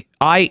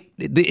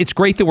 It's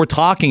great that we're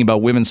talking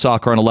about women's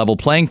soccer on a level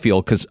playing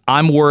field, because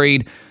I'm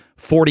worried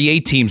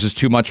 48 teams is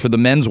too much for the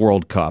men's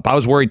World Cup. I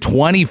was worried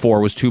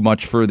 24 was too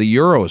much for the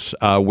Euros,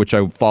 which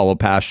I follow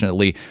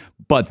passionately.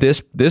 But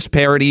this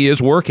parity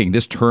is working.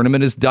 This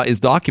tournament is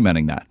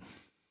documenting that.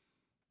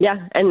 Yeah,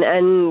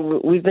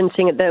 and we've been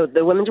seeing it.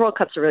 The Women's World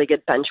Cup's a really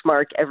good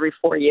benchmark every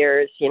 4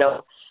 years.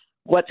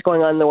 What's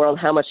going on in the world,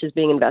 how much is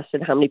being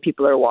invested, how many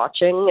people are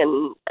watching,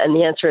 and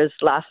the answer is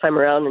last time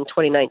around in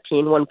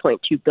 2019,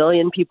 1.2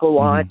 billion people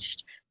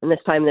watched, and this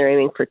time they're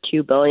aiming for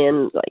 2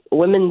 billion.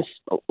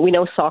 We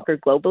know soccer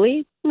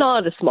globally,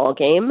 not a small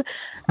game,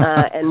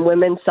 and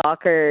women's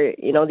soccer,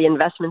 the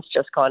investment's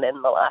just gone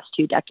in the last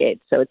 2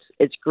 decades, so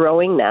it's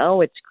growing now,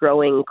 it's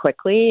growing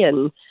quickly,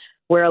 and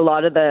where a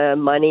lot of the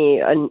money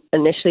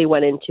initially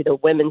went into the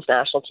women's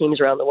national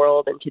teams around the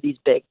world, into these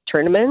big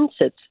tournaments,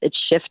 it's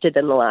shifted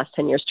in the last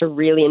 10 years to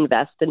really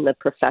invest in the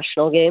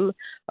professional game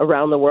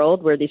around the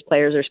world, where these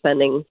players are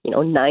spending,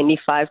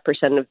 95%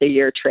 of their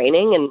year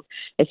training. And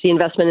it's the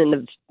investment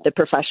in the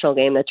professional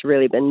game that's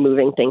really been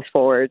moving things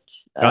forward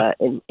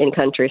in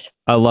countries.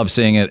 I love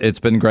seeing it. It's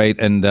been great,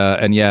 and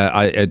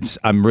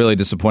I'm really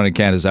disappointed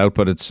Canada's out,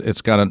 but it's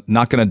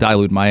not going to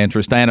dilute my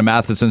interest. Diana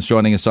Matheson's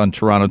joining us on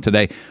Toronto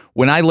Today.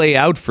 When I lay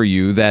out for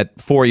you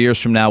that 4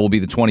 years from now will be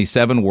the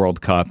 27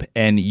 World Cup,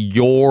 and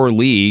your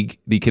league,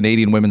 the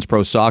Canadian Women's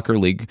Pro Soccer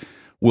League,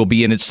 will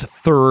be in its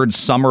 3rd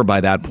summer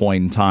by that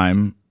point in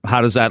time,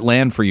 how does that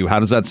land for you? How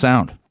does that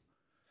sound?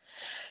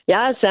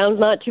 Yeah, it sounds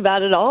not too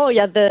bad at all.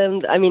 Yeah,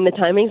 the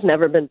timing's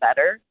never been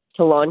better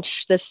to launch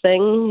this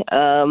thing.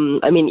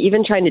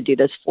 Even trying to do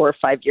this 4 or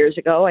 5 years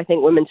ago, I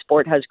think women's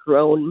sport has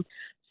grown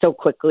so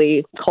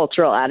quickly.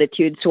 Cultural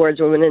attitudes towards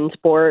women in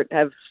sport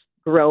have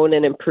grown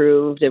and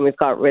improved, and we've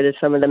got rid of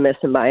some of the myths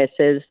and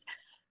biases.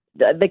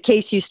 the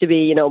case used to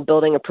be,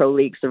 building a pro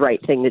league's the right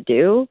thing to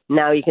do.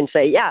 Now you can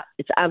say, yeah,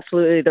 it's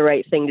absolutely the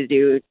right thing to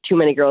do. Too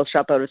many girls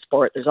drop out of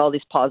sport. There's all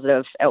these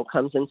positive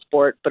outcomes in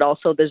sport, but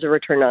also there's a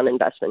return on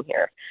investment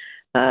here.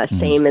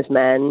 Same as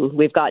men.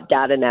 We've got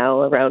data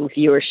now around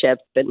viewership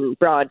and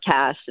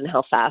broadcast and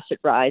how fast it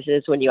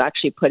rises when you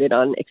actually put it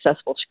on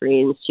accessible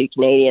screens to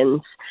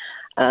Canadians.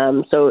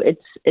 So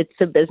it's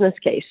a business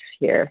case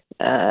here,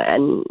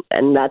 and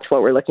that's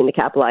what we're looking to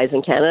capitalize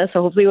in Canada.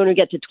 So hopefully when we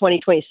get to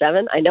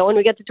 2027,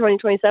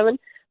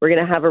 we're going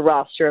to have a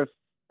roster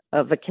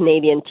of a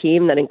Canadian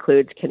team that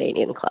includes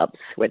Canadian clubs,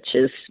 which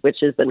is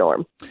the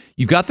norm.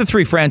 You've got the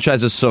 3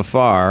 franchises so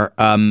far.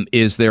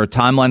 Is there a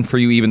timeline for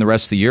you even the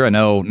rest of the year? I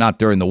know not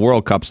during the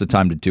World Cup's the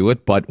time to do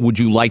it, but would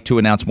you like to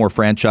announce more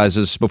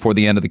franchises before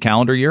the end of the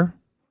calendar year?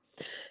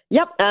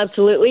 Yep,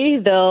 absolutely.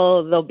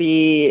 They'll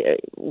be.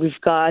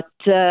 We've got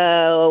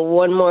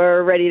one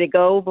more ready to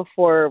go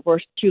before we're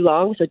too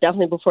long. So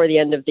definitely before the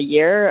end of the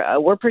year.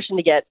 We're pushing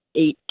to get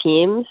 8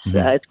 teams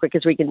as quick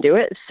as we can do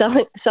it.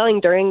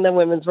 Selling during the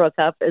Women's World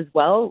Cup as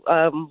well.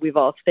 We've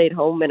all stayed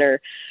home and are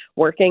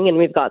working, and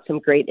we've got some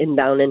great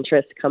inbound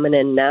interest coming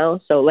in now.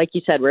 So like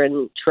you said, we're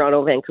in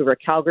Toronto, Vancouver,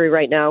 Calgary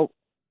right now.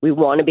 We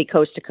want to be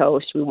coast to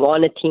coast. We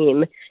want a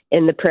team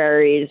in the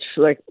prairies.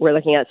 We're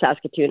looking at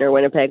Saskatoon or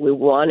Winnipeg. We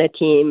want a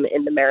team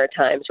in the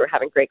Maritimes. We're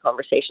having great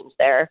conversations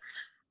there.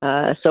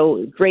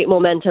 So great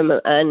momentum,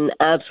 and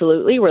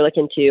absolutely, we're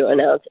looking to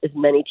announce as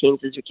many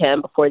teams as we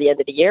can before the end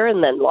of the year,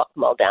 and then lock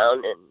them all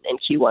down in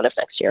Q1 of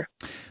next year.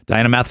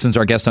 Diana Matheson's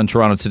our guest on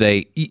Toronto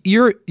Today.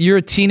 You're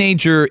a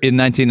teenager in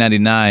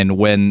 1999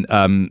 when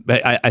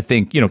I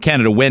think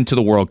Canada went to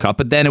the World Cup,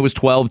 but then it was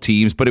 12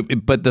 teams,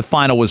 but the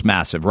final was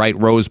massive, right?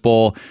 Rose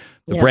Bowl.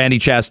 The Brandy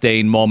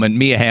Chastain moment.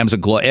 Mia Hamm's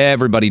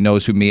everybody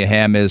knows who Mia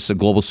Hamm is, a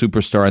global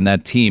superstar in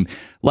that team.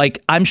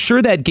 Like, I'm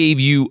sure that gave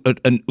you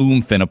an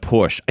oomph and a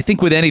push. I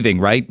think with anything,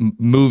 right?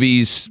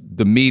 Movies,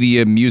 the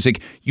media,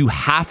 music, you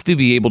have to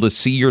be able to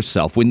see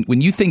yourself.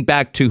 When you think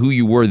back to who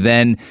you were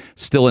then,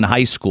 still in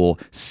high school,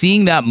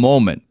 seeing that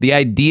moment, the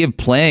idea of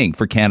playing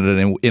for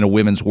Canada in a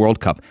Women's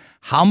World Cup,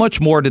 how much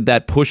more did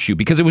that push you?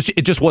 Because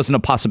it just wasn't a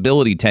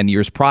possibility 10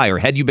 years prior.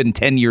 Had you been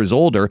 10 years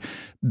older,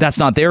 that's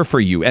not there for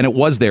you. And it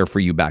was there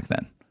for you back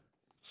then.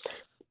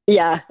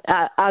 Yeah,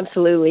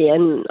 absolutely.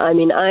 And I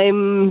mean,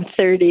 I'm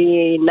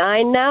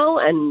 39 now,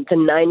 and the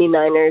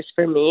 99ers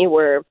for me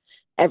were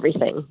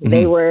everything. Mm-hmm.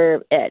 They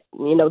were it.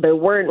 There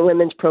weren't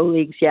women's pro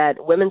leagues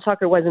yet. Women's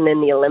soccer wasn't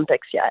in the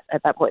Olympics yet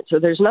at that point. So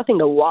there's nothing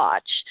to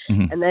watch.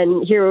 Mm-hmm. And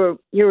then here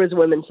was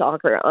women's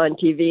soccer on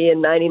TV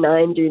in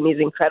 99 doing these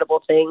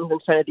incredible things in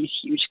front of these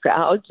huge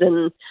crowds.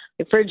 And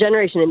for a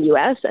generation in the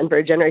U.S. and for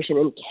a generation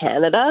in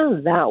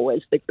Canada, that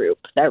was the group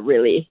that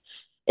really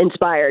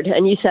inspired.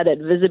 And you said it,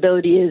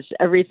 visibility is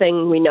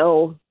everything. We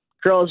know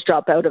girls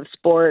drop out of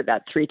sport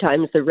at 3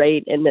 times the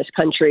rate in this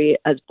country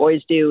as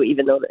boys do,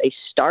 even though they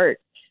start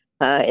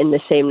in the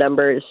same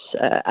numbers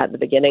at the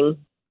beginning.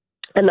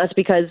 And that's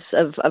because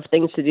of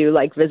things to do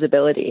like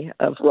visibility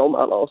of role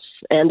models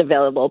and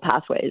available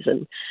pathways.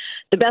 And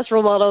the best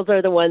role models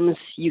are the ones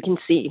you can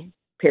see,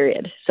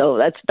 period. So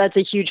that's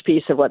a huge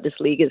piece of what this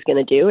league is going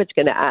to do. It's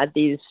going to add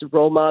these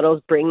role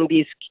models, bring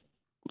these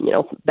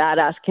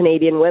badass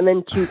Canadian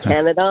women to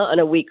Canada on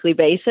a weekly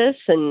basis,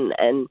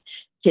 and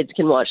kids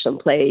can watch them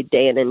play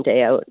day in and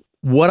day out.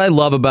 What I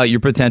love about your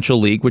potential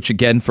league, which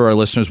again for our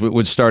listeners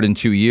would start in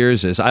 2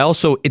 years, is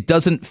it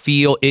doesn't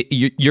feel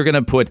you're going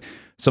to put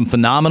some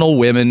phenomenal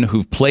women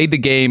who've played the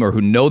game or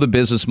who know the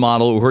business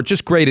model, who are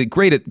just great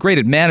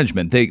at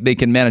management. They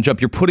can manage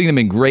up. You're putting them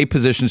in great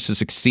positions to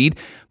succeed.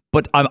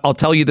 But I'll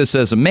tell you this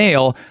as a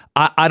male,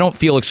 I don't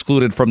feel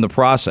excluded from the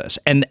process.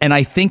 And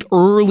I think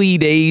early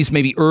days,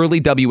 maybe early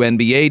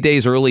WNBA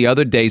days, early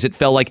other days, it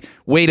felt like,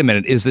 wait a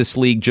minute, is this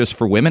league just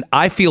for women?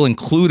 I feel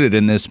included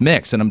in this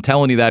mix. And I'm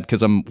telling you that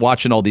because I'm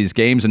watching all these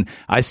games and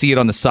I see it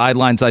on the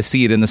sidelines. I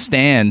see it in the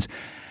stands.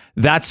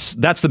 That's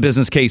the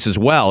business case as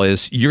well,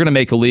 is you're going to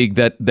make a league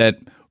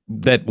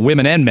that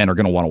women and men are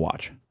going to want to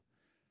watch.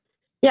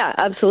 Yeah,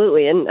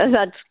 absolutely. And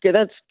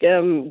that's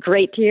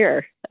great to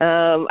hear.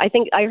 I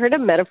think I heard a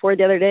metaphor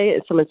the other day.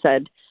 Someone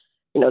said,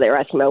 they were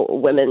asking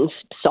about women's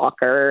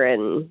soccer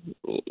and,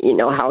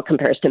 how it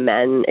compares to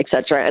men, et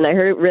cetera. And I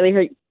heard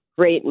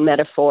great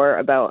metaphor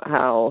about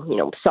how,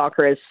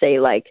 soccer is,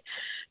 say, like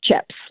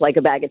chips, like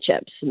a bag of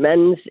chips.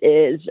 Men's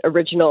is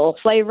original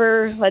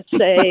flavor, let's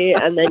say.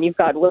 And then you've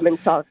got women's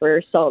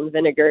soccer, salt and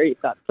vinegar.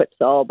 You've got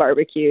futsal,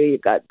 barbecue.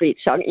 You've got beach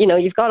soccer.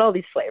 You've got all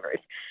these flavors.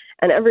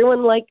 And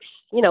everyone likes,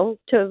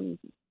 to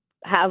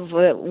have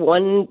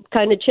one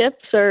kind of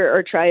chips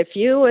or try a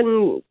few.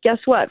 And guess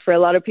what? For a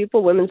lot of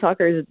people, women's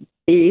soccer is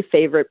the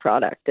favorite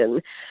product.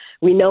 And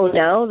we know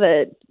now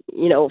that,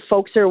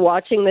 folks are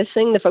watching this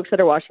thing. The folks that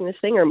are watching this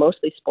thing are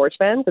mostly sports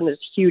fans. And there's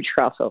huge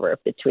crossover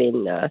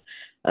between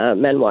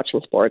men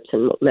watching sports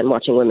and men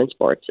watching women's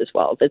sports as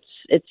well.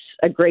 It's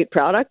a great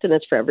product, and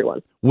it's for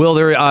everyone. Will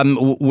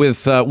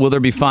there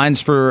be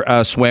fines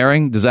for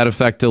swearing? Does that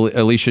affect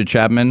Alicia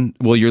Chapman?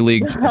 Will your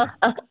league?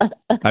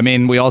 I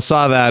mean, we all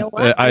saw that.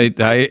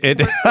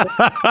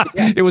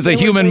 It was a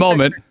human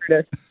moment.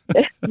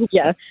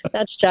 Yeah,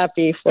 that's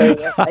Chappie for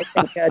you. I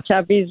think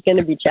Chappie's going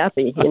to be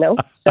Chappie,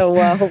 So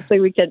hopefully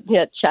we can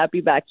get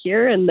Chappie back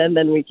here, and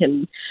then we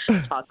can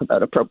talk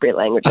about appropriate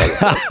language.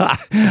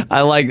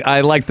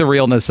 I like the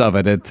realness of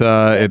it.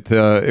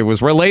 It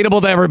was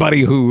relatable to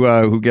everybody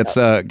who gets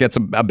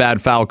a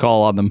bad foul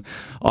call on them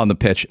on the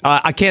pitch.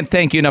 I can't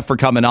thank you enough for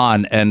coming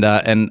on, and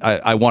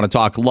I want to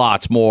talk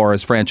lots more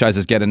as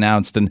franchises get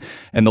announced and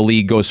the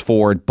league goes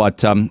forward.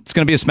 But it's going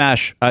to be a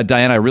smash,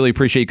 Diana. I really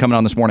appreciate you coming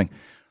on this morning.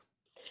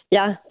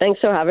 Yeah, thanks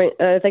for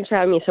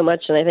having me so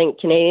much. And I think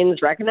Canadians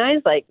recognize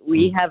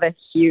we have a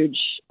huge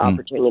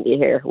opportunity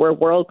here. We're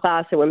world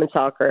class at women's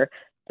soccer,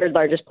 third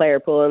largest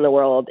player pool in the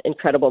world,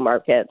 incredible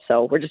market.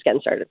 So we're just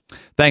getting started.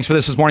 Thanks for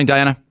this morning,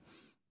 Diana.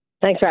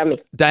 Thanks for having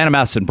me. Diana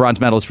Matheson,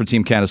 bronze medalist for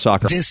Team Canada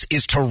Soccer. This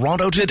is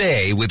Toronto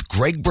Today with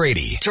Greg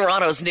Brady.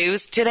 Toronto's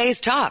news, today's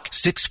talk.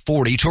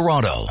 640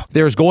 Toronto.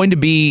 There's going to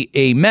be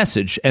a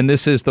message, and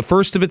this is the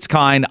first of its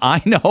kind.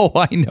 I know.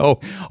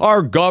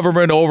 Our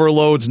government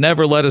overloads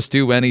never let us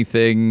do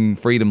anything.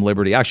 Freedom,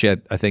 liberty.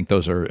 Actually, I think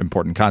those are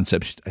important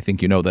concepts. I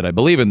think you know that I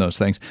believe in those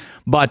things.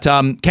 But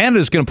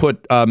Canada's going to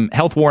put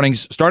health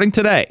warnings starting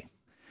today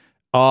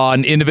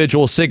on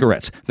individual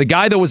cigarettes. The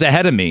guy that was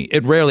ahead of me,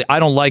 I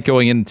don't like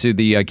going into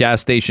the gas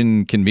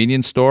station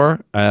convenience store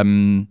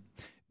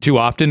too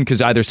often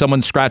because either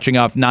someone's scratching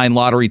off 9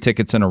 lottery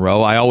tickets in a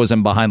row, I always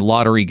am behind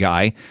lottery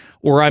guy,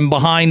 or I'm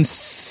behind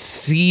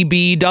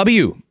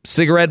CBW,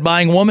 cigarette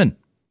buying woman.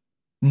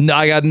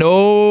 I got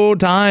no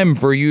time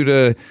for you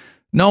to,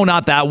 no,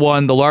 not that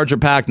one, the larger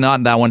pack,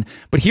 not that one.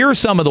 But here are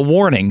some of the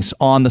warnings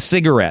on the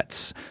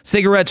cigarettes.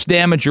 Cigarettes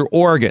damage your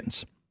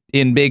organs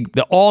in the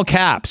all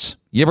caps.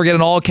 You ever get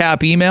an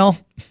all-cap email?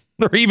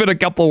 Or even a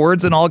couple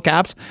words in all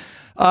caps?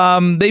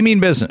 They mean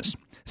business.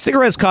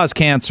 Cigarettes cause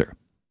cancer.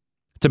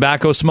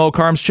 Tobacco smoke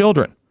harms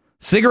children.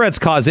 Cigarettes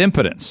cause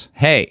impotence.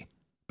 Hey,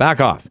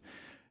 back off.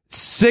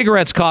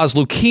 Cigarettes cause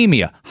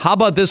leukemia. How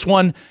about this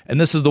one?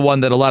 And this is the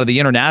one that a lot of the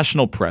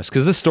international press,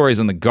 because this story's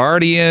in The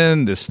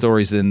Guardian, this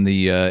story's in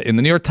the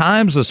New York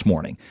Times this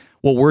morning.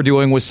 What we're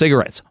doing with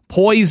cigarettes.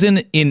 Poison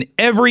in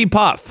every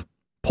puff.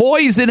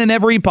 Poison in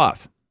every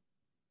puff.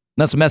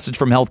 That's a message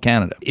from Health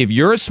Canada. If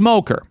you're a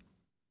smoker,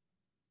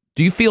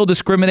 do you feel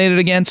discriminated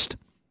against?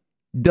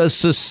 Does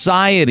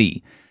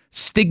society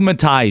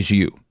stigmatize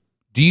you?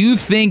 Do you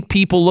think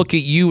people look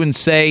at you and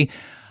say,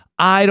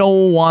 I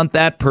don't want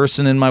that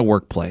person in my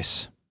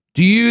workplace?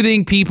 Do you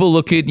think people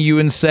look at you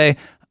and say,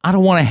 I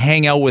don't want to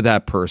hang out with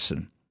that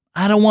person?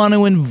 I don't want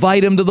to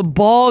invite him to the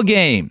ball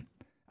game.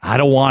 I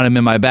don't want him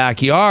in my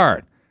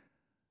backyard.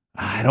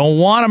 I don't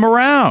want him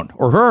around,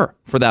 or her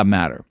for that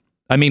matter.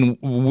 I mean,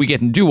 we get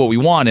to do what we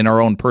want in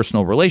our own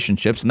personal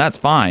relationships, and that's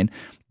fine.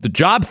 The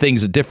job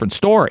thing's a different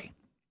story.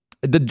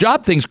 The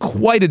job thing's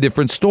quite a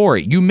different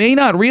story. You may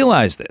not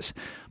realize this.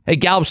 A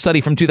Gallup study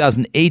from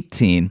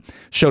 2018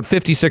 showed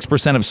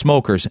 56% of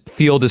smokers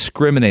feel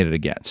discriminated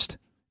against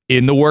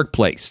in the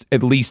workplace,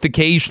 at least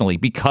occasionally,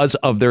 because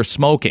of their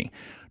smoking.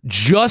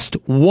 Just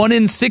 1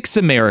 in 6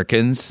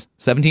 Americans,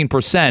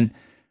 17%,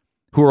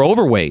 who are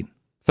overweight,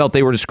 felt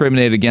they were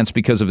discriminated against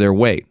because of their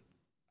weight.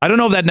 I don't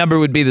know if that number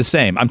would be the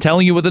same. I'm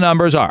telling you what the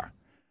numbers are.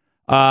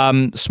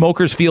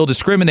 Smokers feel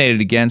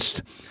discriminated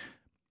against.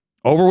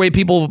 Overweight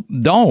people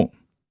don't.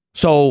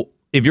 So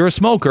if you're a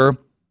smoker,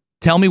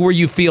 tell me where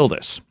you feel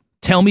this.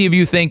 Tell me if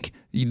you think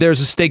there's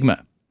a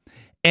stigma.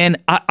 And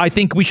I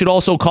think we should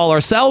also call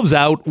ourselves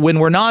out when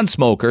we're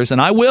non-smokers,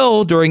 and I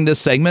will during this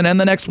segment and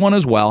the next one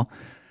as well,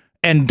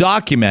 and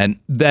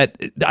document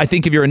that I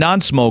think if you're a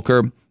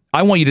non-smoker,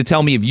 I want you to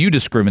tell me if you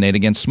discriminate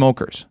against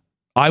smokers.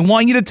 I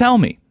want you to tell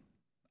me.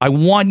 I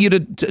want you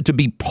to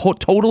be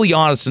totally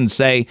honest and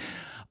say,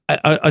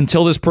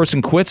 until this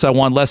person quits, I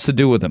want less to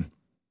do with them.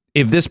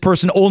 If this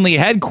person only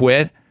had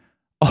quit,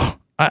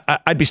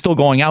 I'd be still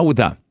going out with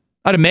them.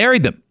 I'd have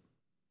married them.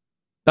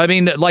 I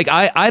mean,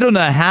 I don't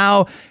know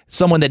how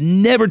someone that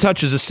never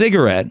touches a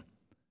cigarette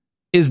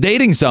is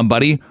dating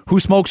somebody who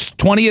smokes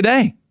 20 a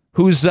day,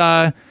 who's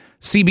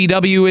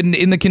CBW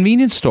in the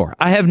convenience store.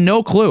 I have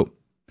no clue.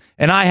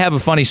 And I have a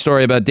funny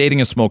story about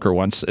dating a smoker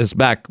once. It's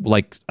back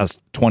like I was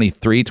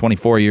 23,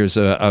 24 years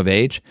of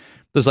age.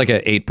 There's like an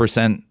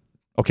 8%,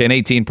 okay, an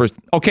 18%,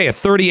 okay, a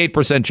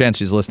 38% chance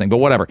she's listening, but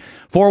whatever.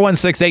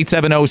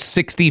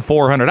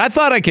 416-870-6400. I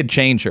thought I could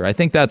change her. I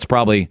think that's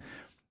probably,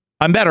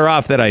 I'm better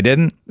off that I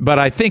didn't, but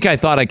I think I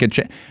thought I could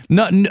change.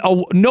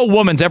 No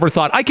woman's ever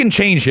thought, I can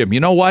change him.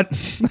 You know what?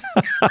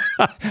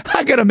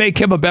 I got to make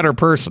him a better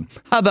person.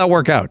 How'd that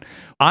work out?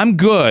 I'm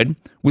good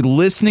with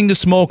listening to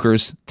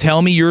smokers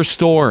tell me your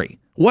story.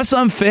 What's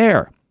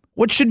unfair?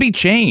 What should be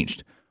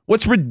changed?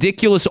 What's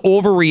ridiculous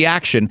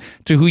overreaction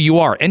to who you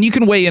are? And you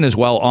can weigh in as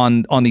well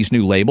on these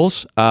new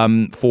labels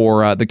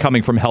for the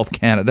coming from Health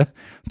Canada.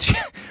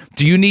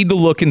 Do you need to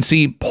look and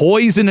see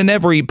poison in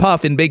every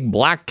puff in big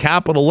black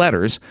capital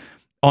letters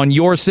on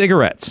your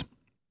cigarettes?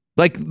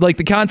 Like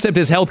the concept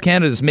is Health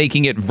Canada is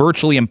making it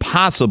virtually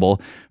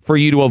impossible for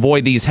you to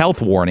avoid these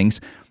health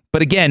warnings.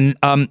 But again,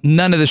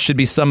 none of this should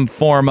be some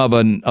form of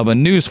a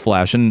news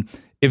flash. And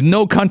if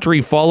no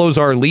country follows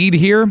our lead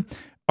here,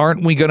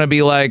 aren't we going to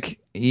be like,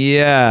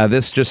 yeah,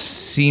 this just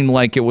seemed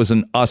like it was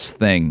an us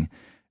thing?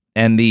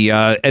 And the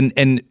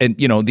and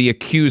you know, the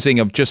accusing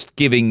of just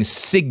giving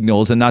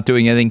signals and not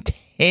doing anything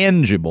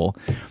tangible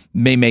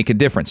may make a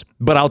difference.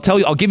 But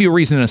I'll give you a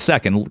reason in a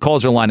second.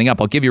 Calls are lining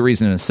up. I'll give you a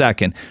reason in a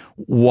second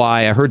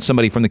why I heard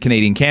somebody from the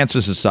Canadian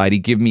Cancer Society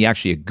give me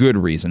actually a good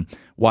reason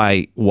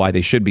why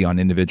they should be on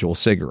individual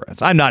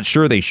cigarettes. I'm not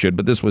sure they should,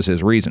 but this was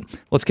his reason.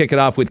 Let's kick it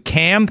off with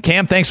Cam.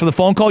 Cam, thanks for the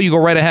phone call. You go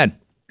right ahead.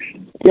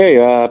 Hey,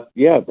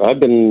 I've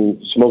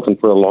been smoking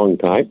for a long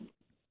time.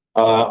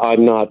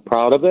 I'm not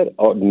proud of it,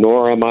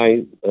 nor am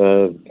I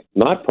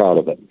not proud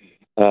of it.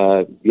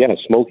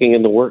 Smoking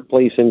in the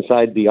workplace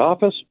inside the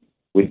office,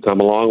 we've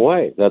come a long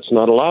way. That's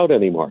not allowed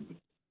anymore.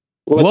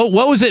 What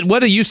was it?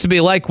 What it used to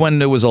be like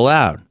when it was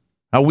allowed?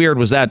 How weird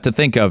was that to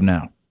think of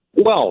now?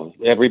 Well,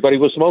 everybody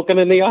was smoking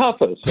in the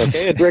office,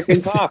 okay, and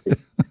drinking coffee,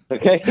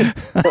 okay?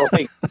 So,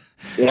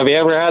 have you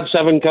ever had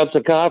 7 cups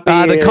of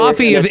coffee? The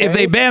coffee, if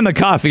they ban the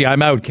coffee,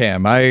 I'm out,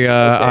 Cam.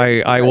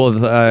 I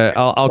will.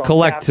 I'll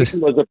collect.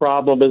 Caffeine was a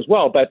problem as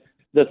well, but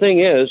the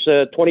thing is,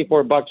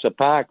 $24 a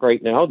pack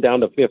right now, down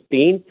to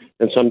 15,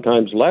 and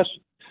sometimes less.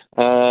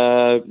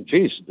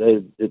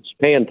 It's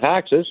paying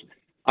taxes.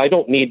 I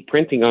don't need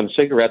printing on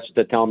cigarettes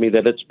to tell me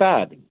that it's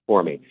bad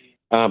for me.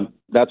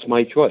 That's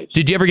my choice.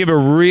 Did you ever give a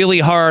really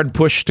hard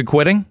push to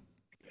quitting?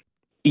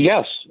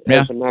 Yes.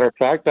 Yeah. As a matter of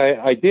fact,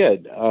 I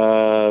did.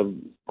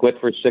 Quit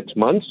for 6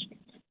 months,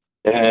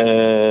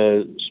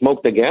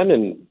 smoked again,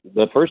 and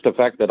the first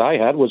effect that I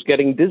had was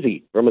getting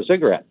dizzy from a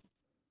cigarette.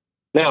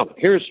 Now,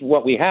 here's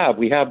what we have.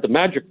 We have the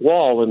magic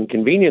wall in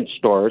convenience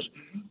stores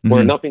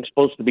where nothing's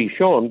supposed to be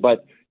shown,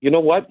 but you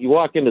know what? You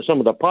walk into some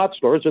of the pot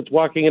stores, it's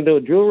walking into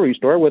a jewelry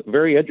store with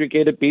very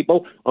educated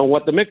people on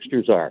what the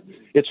mixtures are.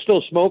 It's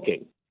still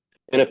smoking.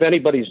 And if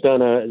anybody's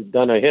done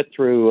a hit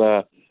through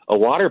a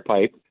water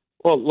pipe,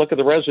 well, look at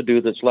the residue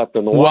that's left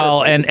in the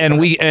water. Well,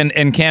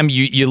 and Cam,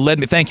 you led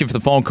me. Thank you for the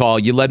phone call.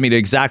 You led me to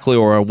exactly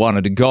where I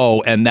wanted to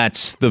go, and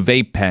that's the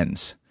vape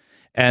pens.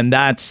 And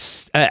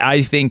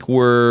I think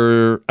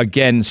we're,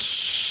 again,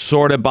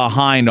 sort of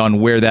behind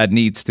on where that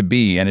needs to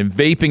be. And if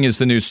vaping is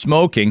the new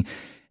smoking,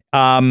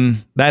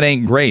 that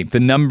ain't great. The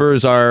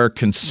numbers are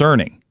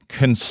concerning.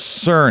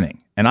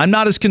 And I'm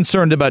not as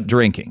concerned about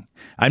drinking.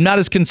 I'm not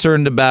as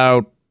concerned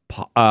about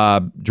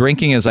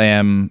drinking as I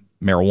am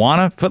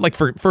marijuana.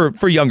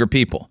 For younger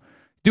people.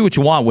 Do what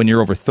you want when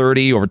you're over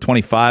 30, over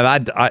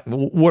 25.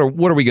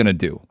 What are we going to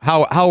do?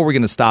 How are we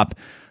going to stop?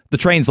 The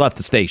train's left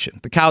the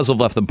station. The cows have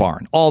left the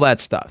barn. All that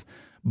stuff.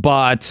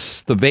 But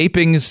the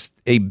vaping's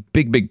a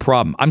big, big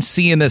problem. I'm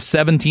seeing this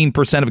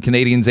 17% of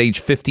Canadians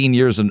aged 15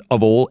 years and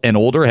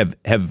older have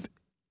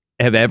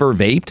ever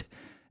vaped.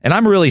 And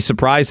I'm really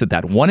surprised at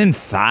that. 1 in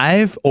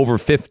 5 over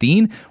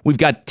 15. We've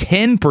got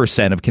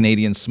 10% of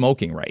Canadians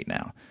smoking right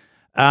now.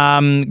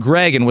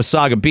 Greg in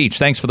Wasaga Beach.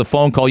 Thanks for the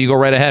phone call. You go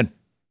right ahead.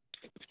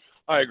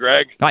 Hi,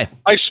 Greg. Hi.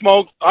 I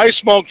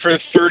smoked for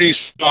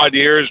 30-odd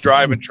years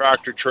driving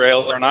tractor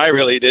trailer, and I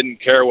really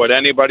didn't care what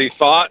anybody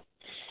thought.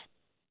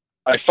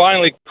 I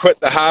finally quit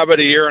the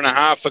habit a year and a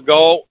half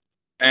ago,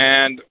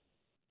 and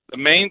the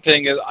main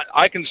thing is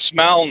I can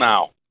smell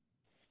now.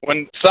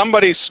 When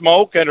somebody's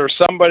smoking or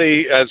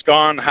somebody has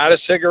had a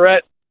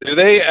cigarette, do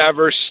they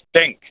ever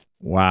stink?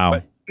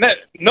 Wow. But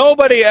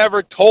nobody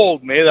ever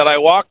told me that I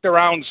walked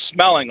around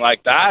smelling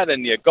like that,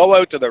 and you go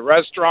out to the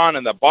restaurant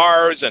and the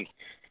bars, and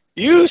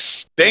you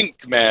stink,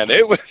 man.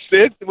 It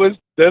was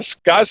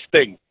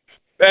disgusting,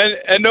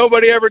 and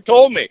nobody ever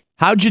told me.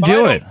 How'd you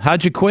do it?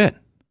 How'd you quit?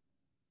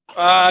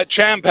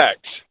 Champex.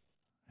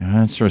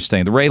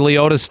 Interesting. The Ray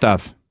Liotta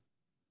stuff.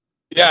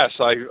 Yes,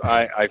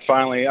 I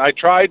finally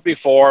tried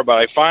before, but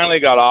I finally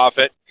got off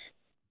it.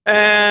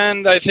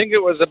 And I think it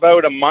was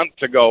about a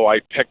month ago I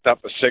picked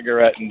up a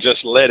cigarette and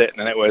just lit it,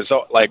 and it was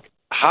like,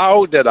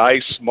 how did I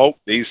smoke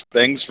these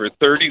things for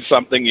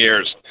 30-something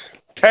years?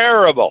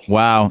 Terrible.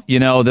 Wow.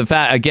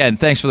 Again,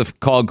 thanks for the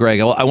call, Greg.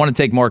 I want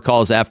to take more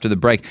calls after the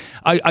break.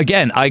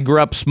 I grew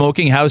up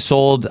smoking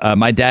household.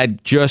 My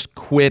dad just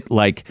quit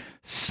like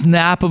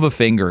snap of a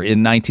finger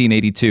in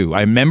 1982.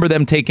 I remember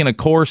them taking a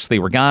course. They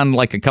were gone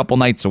like a couple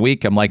nights a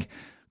week. I'm like,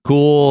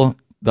 cool.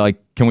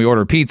 Like, can we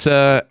order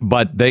pizza?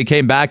 But they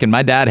came back and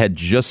my dad had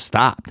just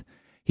stopped.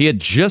 He had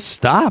just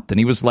stopped, and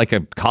he was like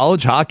a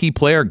college hockey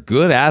player,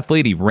 good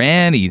athlete. He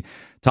ran. He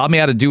taught me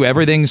how to do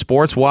everything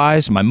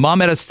sports-wise. My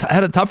mom had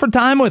a tougher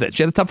time with it.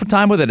 She had a tougher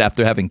time with it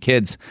after having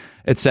kids,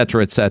 et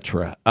cetera, et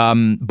cetera.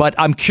 But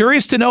I'm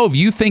curious to know if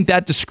you think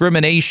that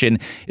discrimination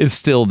is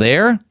still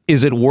there.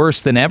 Is it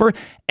worse than ever?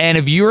 And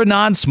if you're a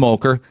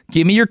non-smoker,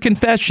 give me your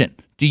confession.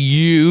 Do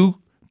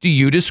you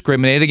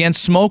discriminate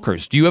against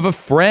smokers? Do you have a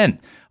friend,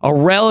 a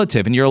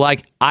relative, and you're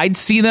like, I'd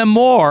see them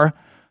more,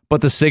 but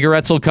the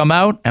cigarettes will come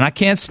out, and I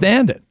can't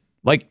stand it?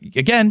 Like,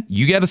 again,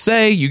 you get a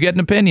say, you get an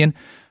opinion.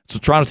 That's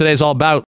what Toronto Today is all about.